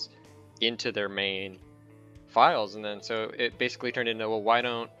skins into their main files, and then so it basically turned into, well,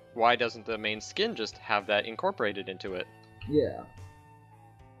 why doesn't the main skin just have that incorporated into it? Yeah.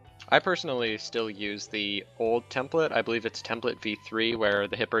 I personally still use the old template. I believe it's template V3, where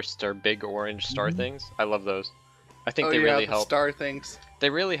the hit bursts are big orange star things. I love those. I think they really help. Star things. They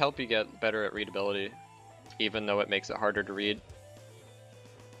really help you get better at readability, even though it makes it harder to read.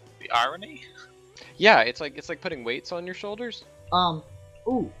 The irony? Yeah, it's like putting weights on your shoulders.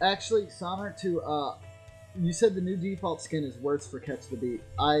 Actually, Sonner, you said the new default skin is worse for Catch the Beat.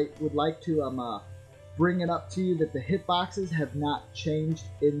 I would like to bring it up to you that the hitboxes have not changed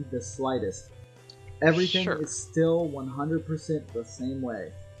in the slightest. Everything Sure. is still 100% the same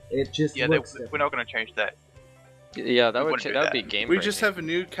way. It just Yeah, looks we're different. not going to change that. Yeah, that would wouldn't do that would that. be game. We just have a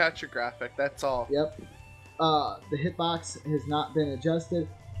new catcher graphic, that's all. Yep. The hitbox has not been adjusted.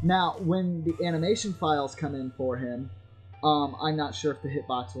 Now, when the animation files come in for him, I'm not sure if the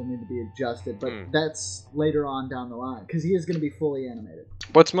hitbox will need to be adjusted, but that's later on down the line, because he is going to be fully animated.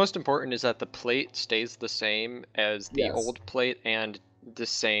 What's most important is that the plate stays the same as the Yes. old plate and the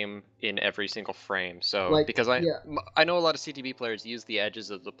same in every single frame. So, Like, because yeah. I know a lot of CTB players use the edges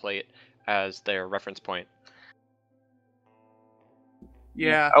of the plate as their reference point.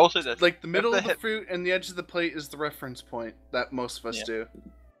 Yeah. I also that Like the middle the of the fruit and the edge of the plate is the reference point that most of us Yeah. do.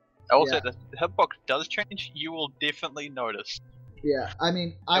 I will Yeah. say that the hitbox does change, you will definitely notice. Yeah, I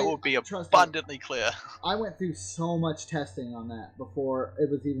mean, It will be trust me, abundantly clear. I went through so much testing on that before it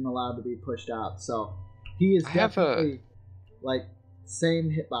was even allowed to be pushed out. So he is I have a- definitely like same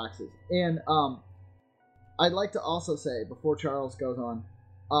hitboxes. And I'd like to also say before Charles goes on,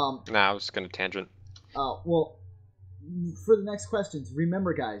 Nah, I was gonna tangent. well, for the next questions,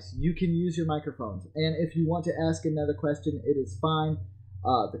 remember, guys, you can use your microphones, and if you want to ask another question, it is fine.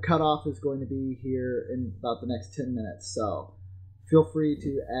 The cutoff is going to be here in about the next 10 minutes, so feel free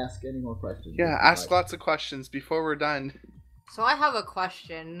to ask any more questions. Yeah, if you'd ask like. lots of questions before we're done. So I have a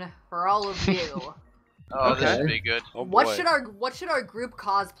question for all of you. Oh, this Okay. should be good. Oh What boy. should our group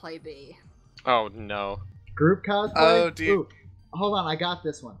cosplay be? Oh no, Group cosplay? Oh, dear. Ooh, hold on, I got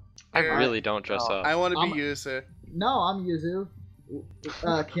this one. I Here. really don't dress Oh, up. I want to I'm- be Yuzu. No, I'm Yuzu.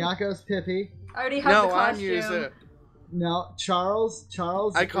 Kyako's Pippi. I already have No, the I'm costume. Yuzu. No, Charles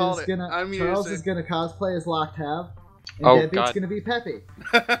I called is it. gonna I'm Charles using- is gonna cosplay as Locked Have, and Oh, Deadbeat's God. gonna be Peppy.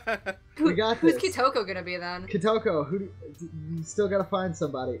 We got Who's this. Kitoko gonna be then? Kitoko, you still gotta find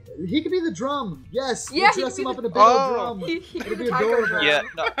somebody. He could be the drum. Yes, Yeah, we'll he dress could him be up the- in a big Oh. old drum. He It'll could be be Tiger adorable. Drum. Yeah,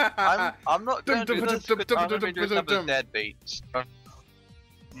 no, I'm not gonna do this. But I'm gonna do some of deadbeats.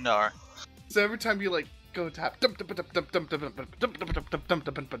 No. So every time you like go tap, that's That's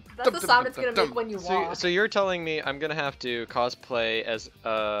the sound it's gonna make when you walk. So you're telling me I'm gonna have to cosplay as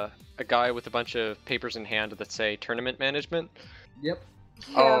a guy with a bunch of papers in hand that say tournament management? Yep.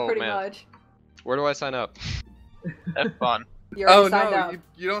 Yeah, Oh, pretty man. much. Where do I sign up? Have fun. You Oh already signed no, up.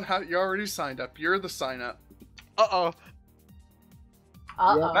 you don't have. You're already signed up. You're the sign up. Uh-oh.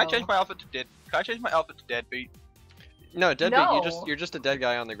 Uh-oh. Can I change my outfit to dead? Can I change my outfit to deadbeat? No, Deadbeat, No. you're just a dead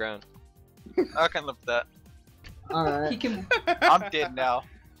guy on the ground. I can live with that. All He right. can. I'm dead now.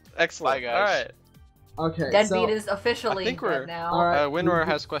 Excellent. Bye, guys. Okay. Deadbeat so, is officially I think dead we're- now. All right. Winroar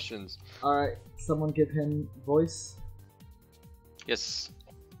has questions. All right. Someone give him voice. Yes.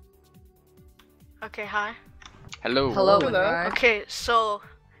 Okay, hi. Hello. Hello, Hello. Winrar. Okay, so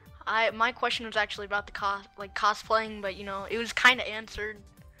my question was actually about the cosplaying, but you know, it was kind of answered.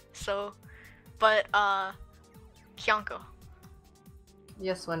 So, but Kyanko,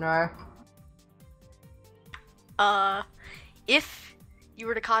 Yes, Winrar. if you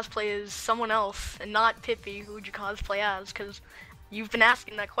were to cosplay as someone else and not Pippi, who would you cosplay as? Because you've been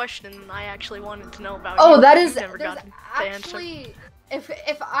asking that question, and I actually wanted to know about you. Oh, that but is. you've never There's gotten to answer. actually. If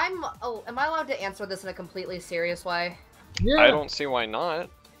I'm. Oh, am I allowed to answer this in a completely serious way? Yeah. I don't see why not.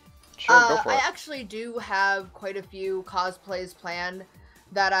 Sure, go for I it. actually do have quite a few cosplays planned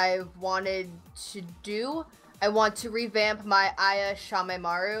that I've wanted to do. I want to revamp my Aya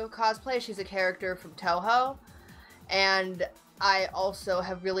Shamemaru cosplay. She's a character from Toho. And I also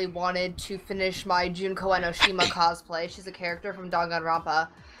have really wanted to finish my Junko Enoshima cosplay. She's a character from Danganronpa.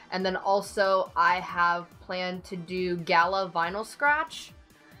 And then also I have planned to do Gala Vinyl Scratch.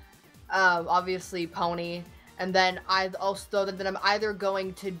 Obviously Pony. And then I'm either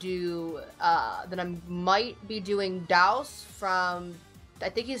going to do then I might be doing Daus from, I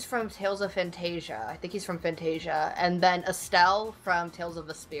think he's from Tales of Fantasia. And then Estelle from Tales of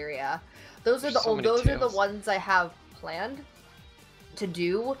Vesperia. Those are There's so many those are the Tales. ones I have planned to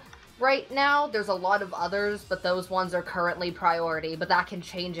do right now. There's a lot of others, but those ones are currently priority, but that can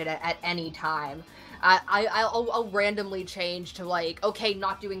change it at any time. I'll randomly change to like, okay,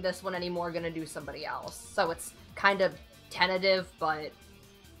 not doing this one anymore, gonna do somebody else. So it's kind of tentative, but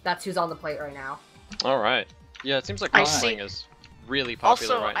that's who's on the plate right now. All right. Yeah, it seems like I cosplaying see. is really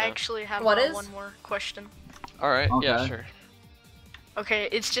popular Also, right I now. actually have What is? one more question. All right. Yeah, Okay. sure. Okay,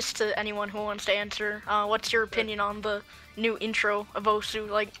 it's just to anyone who wants to answer. What's your opinion on the new intro of Osu?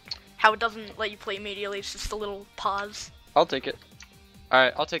 Like, how it doesn't let you play immediately, it's just a little pause. I'll take it. All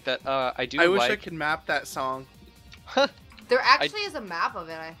right, I'll take that. I do I wish I like. could map that song. There actually is a map of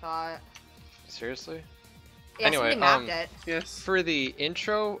it, I thought. Seriously. Yeah, Anyway, somebody mapped it. Yes. For the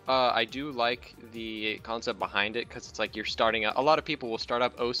intro, I do like the concept behind it because it's like you're starting out. A lot of people will start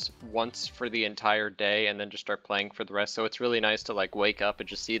up OS once for the entire day and then just start playing for the rest. So it's really nice to like wake up and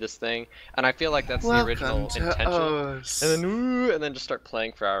just see this thing. And I feel like that's the original intention. And then just start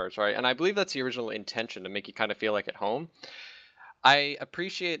playing for hours, right? And I believe that's the original intention, to make you kind of feel like at home. I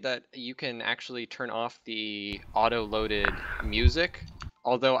appreciate that you can actually turn off the auto-loaded music,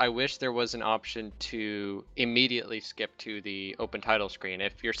 although I wish there was an option to immediately skip to the open title screen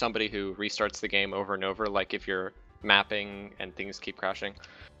if you're somebody who restarts the game over and over, like if you're mapping and things keep crashing.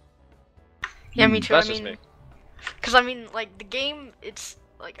 Yeah, me too. That's I just mean, me. because I mean, like the game, it's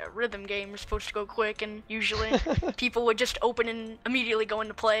like a rhythm game. You're supposed to go quick, and usually people would just open and immediately go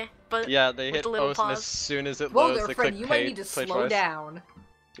into play. But Yeah, they with hit the little OS and as pause. soon as it Whoa loads, there, they friend, click you play, might need to play slow twice. down.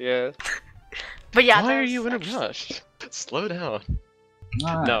 Yeah. but yeah, Why are that's you in a actually- rush? Slow down.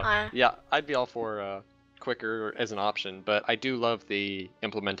 All right. No. Yeah, I'd be all for quicker as an option, but I do love the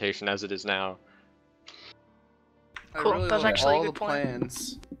implementation as it is now. Cool, I really that's love actually a all good the point.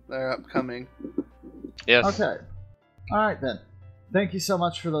 plans that are upcoming. Yes. Okay. All right then. Thank you so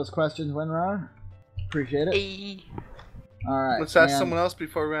much for those questions, Winrar. Appreciate it. Hey. All right. Let's ask and- someone else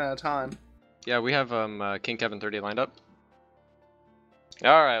before we run out of time. Yeah, we have King Kevin 30 lined up.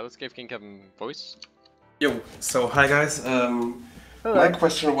 All right, let's give King Kevin voice. Yo, so hi guys. My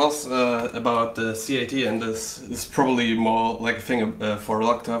question was about the CAT, and this is probably more like a thing for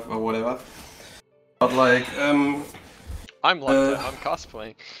Locked Up or whatever. But like, I'm locked up. I'm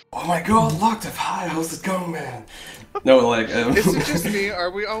cosplaying. oh my god, Locked Up! Hi, how's it going, man? No, like, Is it just me? Are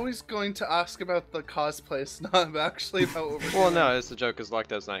we always going to ask about the cosplays, not actually about what we're Well, doing? no, it's a joke. Cause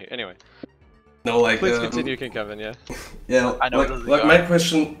locked up's not here. Anyway, No, like. Please continue, King Kevin. Yeah. Yeah, I know where this is like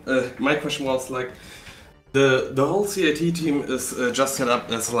going. my question was like, the whole CAT team is just set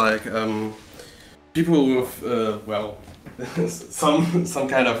up as like people with well, some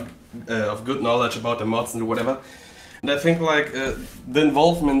kind of good knowledge about the mods and whatever. And I think like the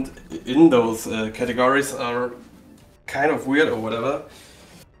involvement in those categories are kind of weird or whatever.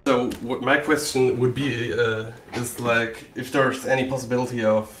 So what my question would be is like if there's any possibility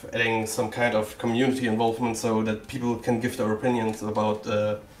of adding some kind of community involvement so that people can give their opinions about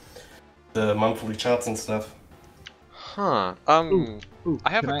the monthly charts and stuff. Huh. Ooh, I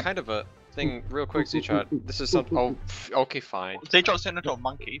have can a kind of a thing real quick, Z-Chat. This is something. Oh, okay, fine. Zaytron's turned into a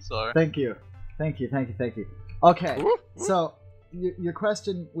monkey, so. Thank you. Okay, Ooh, ooh. so your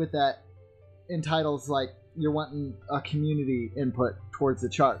question with that entitles like you're wanting a community input towards the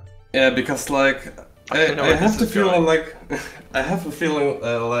chart. Yeah, because like I don't know where have this the is feeling going. like I have a feeling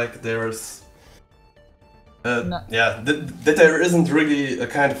like there's No. yeah that there isn't really a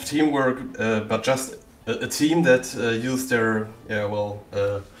kind of teamwork, but just a team that use their their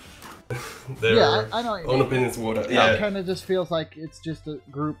Yeah, I know what you own mean. opinions. What Yeah, it kind of just feels like it's just a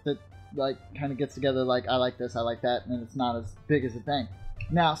group that like kind of gets together like I like this, I like that, and it's not as big as a thing.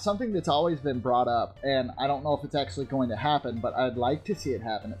 Now, something that's always been brought up, and I don't know if it's actually going to happen, but I'd like to see it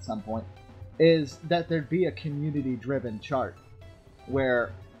happen at some point, is that there'd be a community-driven chart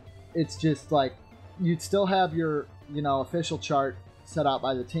where it's just like you'd still have your, official chart set out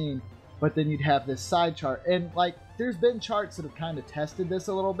by the team, but then you'd have this side chart. And like there's been charts that have kind of tested this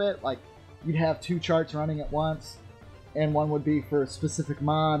a little bit. Like you'd have two charts running at once, and one would be for a specific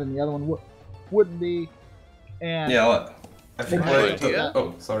mod and the other one wouldn't be. And yeah, I think Good like idea.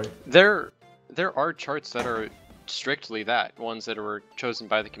 oh sorry. There are charts that are strictly that, ones that were chosen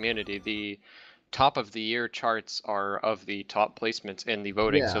by the community. The top of the year charts are of the top placements in the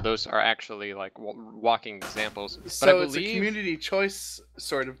voting, so Yeah. those are actually like walking examples. But So I it's a believe, community choice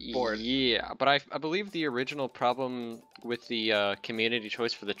sort of board. yeah, but I believe the original problem with the community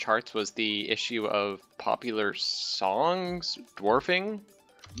choice for the charts was the issue of popular songs dwarfing,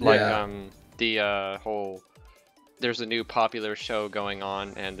 like Yeah. the whole. There's a new popular show going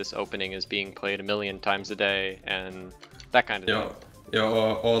on, and this opening is being played 1,000,000 times a day, and that kind of Yeah. thing. Yeah,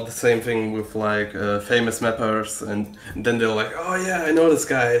 or the same thing with like famous mappers, and then they're like, "Oh yeah, I know this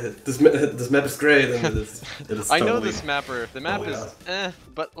guy. This map is great." And it is I know totally- this mapper. The map Oh, is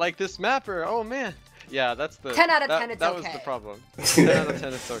but like this mapper, oh man. Yeah, that's the 10 out of that, 10, it's that was okay. the problem. 10 out of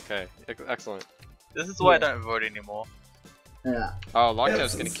 10, it's okay. Excellent. This is why I Yeah. don't vote anymore. yeah, Oh, Lockdown's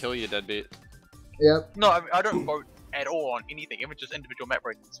Yes, gonna it's- kill you, Deadbeat. yep. No, I don't vote at all on anything, even just individual map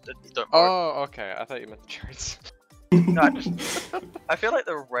ratings. I just don't vote. Oh, okay. I thought you meant the charts. No, I feel like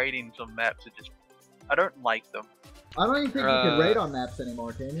the ratings on maps are just. I don't like them. I don't even think you can rate on maps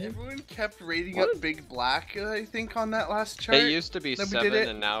anymore, can you? Everyone kept rating What? up Big Black, I think, on that last chart. It used to be Then we 7 did it.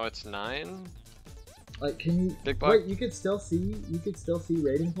 and now it's 9. Like, can you Big Black? wait? You could still see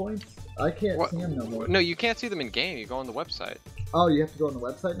rating points. I can't What? see them no more. No, you can't see them in game. You go on the website. Oh, you have to go on the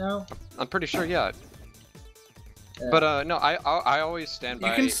website now. I'm pretty sure, yeah. Yeah. But no, I always stand by.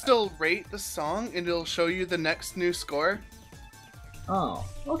 You can still rate the song, and it'll show you the next new score. Oh,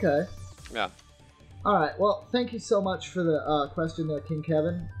 okay. Yeah. All right. Well, thank you so much for the question there, King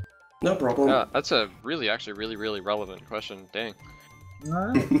Kevin. No problem. Yeah, that's a actually really relevant question. Dang. All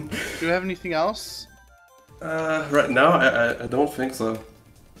right. Do you have anything else? Right now, I don't think so.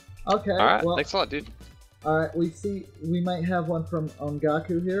 Okay. All right. Well, Thanks a lot, dude. all right. We might have one from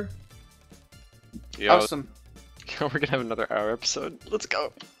Ongaku here. Yo, Awesome. we're gonna have another hour episode. Let's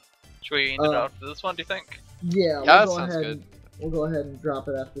go. Should we end it Uh, after this one? Do you think? Yeah. Yeah, that we'll go sounds ahead. good. We'll go ahead and drop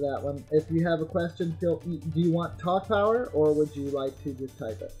it after that one. If you have a question, do you want talk power or would you like to just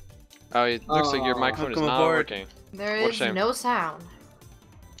type it? Oh, it looks like your Aw. microphone is Welcome not aboard. working. There What a is shame. no sound.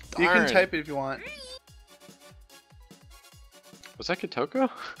 You can Darn. type it if you want. Was that Kitoko?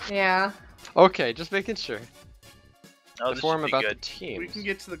 Yeah. Okay, just making sure. No, The this forum should be about good. the teams. We can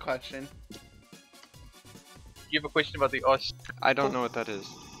get to the question. You have a question about the Oz? I don't know what that is.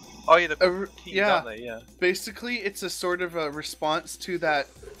 Oh yeah, the teams, yeah. aren't they? Yeah. Basically, it's a sort of a response to that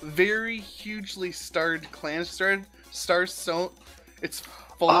very hugely starred clan star so it's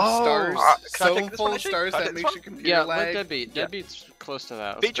full Oh, of stars, can I so take this full one, of actually? stars Can I that take makes this your computer Yeah, lag. let Deadbeat. Yeah. Deadbeat's close to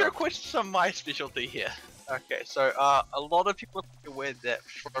that. Let's Feature go. questions are my specialty here. Okay, so a lot of people are aware that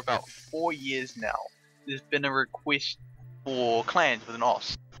for about 4 years now, there's been a request for clans with an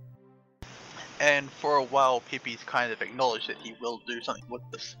OS. And for a while, Pepe's kind of acknowledged that he will do something with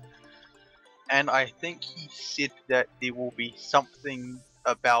this. And I think he said that there will be something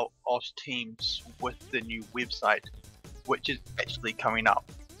about OS teams with the new website, which is actually coming up.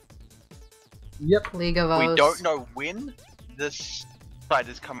 Yep. League of O's. We don't know when this site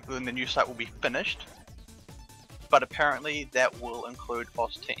is coming, when the new site will be finished, but apparently that will include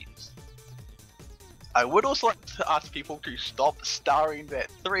OS teams. I would also like to ask people to stop starring that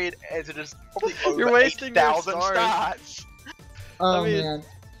thread, as it is probably over You're wasting your 8,000 stars. stars. Oh I mean- man.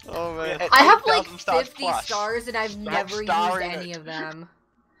 Oh man. At I have like 8,000 stars 50 plus. stars and I've Stop never used starring any it. of them.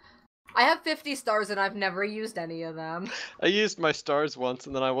 I have 50 stars and I've never used any of them. I used my stars once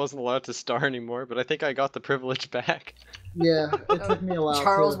and then I wasn't allowed to star anymore, but I think I got the privilege back. Yeah, it took me a while.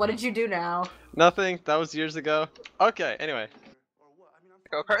 Charles, too. what did you do now? Nothing. That was years ago. Okay. Anyway.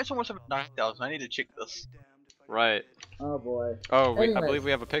 Currently, it's almost over 9,000. I need to check this. Right. Oh boy. Oh, I Anyways. believe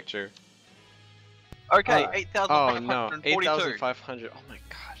we have a picture. Okay, Alright. 8,542. Oh no, 8,500. Oh my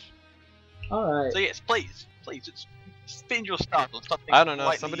gosh. All right. So yes, please, just spend your stars on something. I don't know.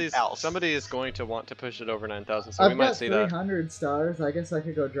 slightly else. Somebody is going to want to push it over 9,000, so I've we might got see that. 300 stars. I guess I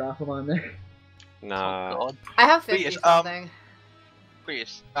could go drop them on there. Nah. Oh god. I have But 50 yes, something.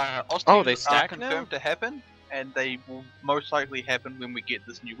 Yes. OS Oh, teams they are stack confirmed now? to happen, and they will most likely happen when we get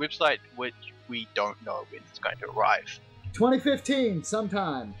this new website, which we don't know when it's going to arrive. 2015,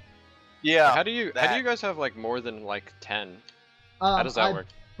 sometime. Yeah. How do you that. guys have like more than like 10? How does that I work?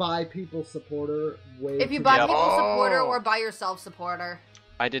 buy people supporter way. If you too buy much. people supporter Oh. or buy yourself supporter.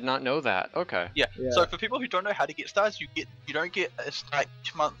 I did not know that. Okay. Yeah. Yeah. So for people who don't know how to get stars, you don't get a star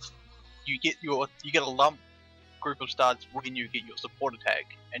each month. You get a lump group of stars when you get your supporter tag,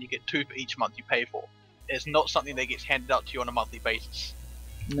 and you get 2 for each month you pay for. It's not something that gets handed out to you on a monthly basis.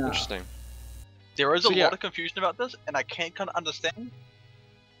 No. Interesting. There is So a yeah. lot of confusion about this, and I can kind of understand.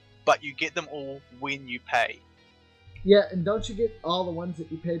 But you get them all when you pay. Yeah, and don't you get all the ones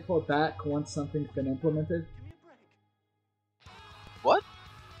that you paid for back once something's been implemented? What?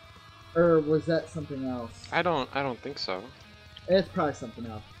 Or was that something else? I don't think so. It's probably something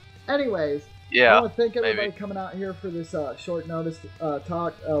else. Anyways, I Yeah. want to thank everybody maybe. coming out here for this short notice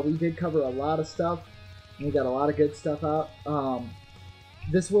talk. We did cover a lot of stuff, and we got a lot of good stuff out.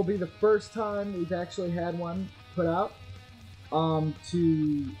 This will be the first time we've actually had one put out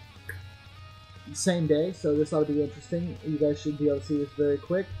to the same day, so this ought to be interesting. You guys should be able to see this very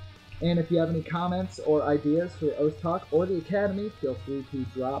quick. And if you have any comments or ideas for the Oath Talk or the Academy, feel free to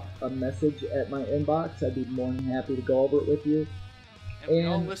drop a message at my inbox. I'd be more than happy to go over it with you. And we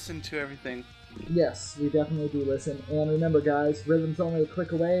all And- listen to everything. Yes, we definitely do listen. And remember, guys, Rhythm's only a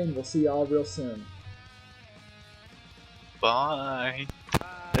click away, and we'll see you all real soon. Bye.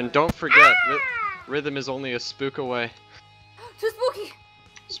 And don't forget, Rhythm is only a spook away. Too spooky!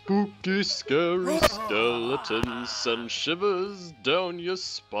 Spooky, scary skeletons send shivers down your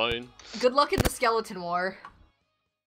spine. Good luck in the skeleton war.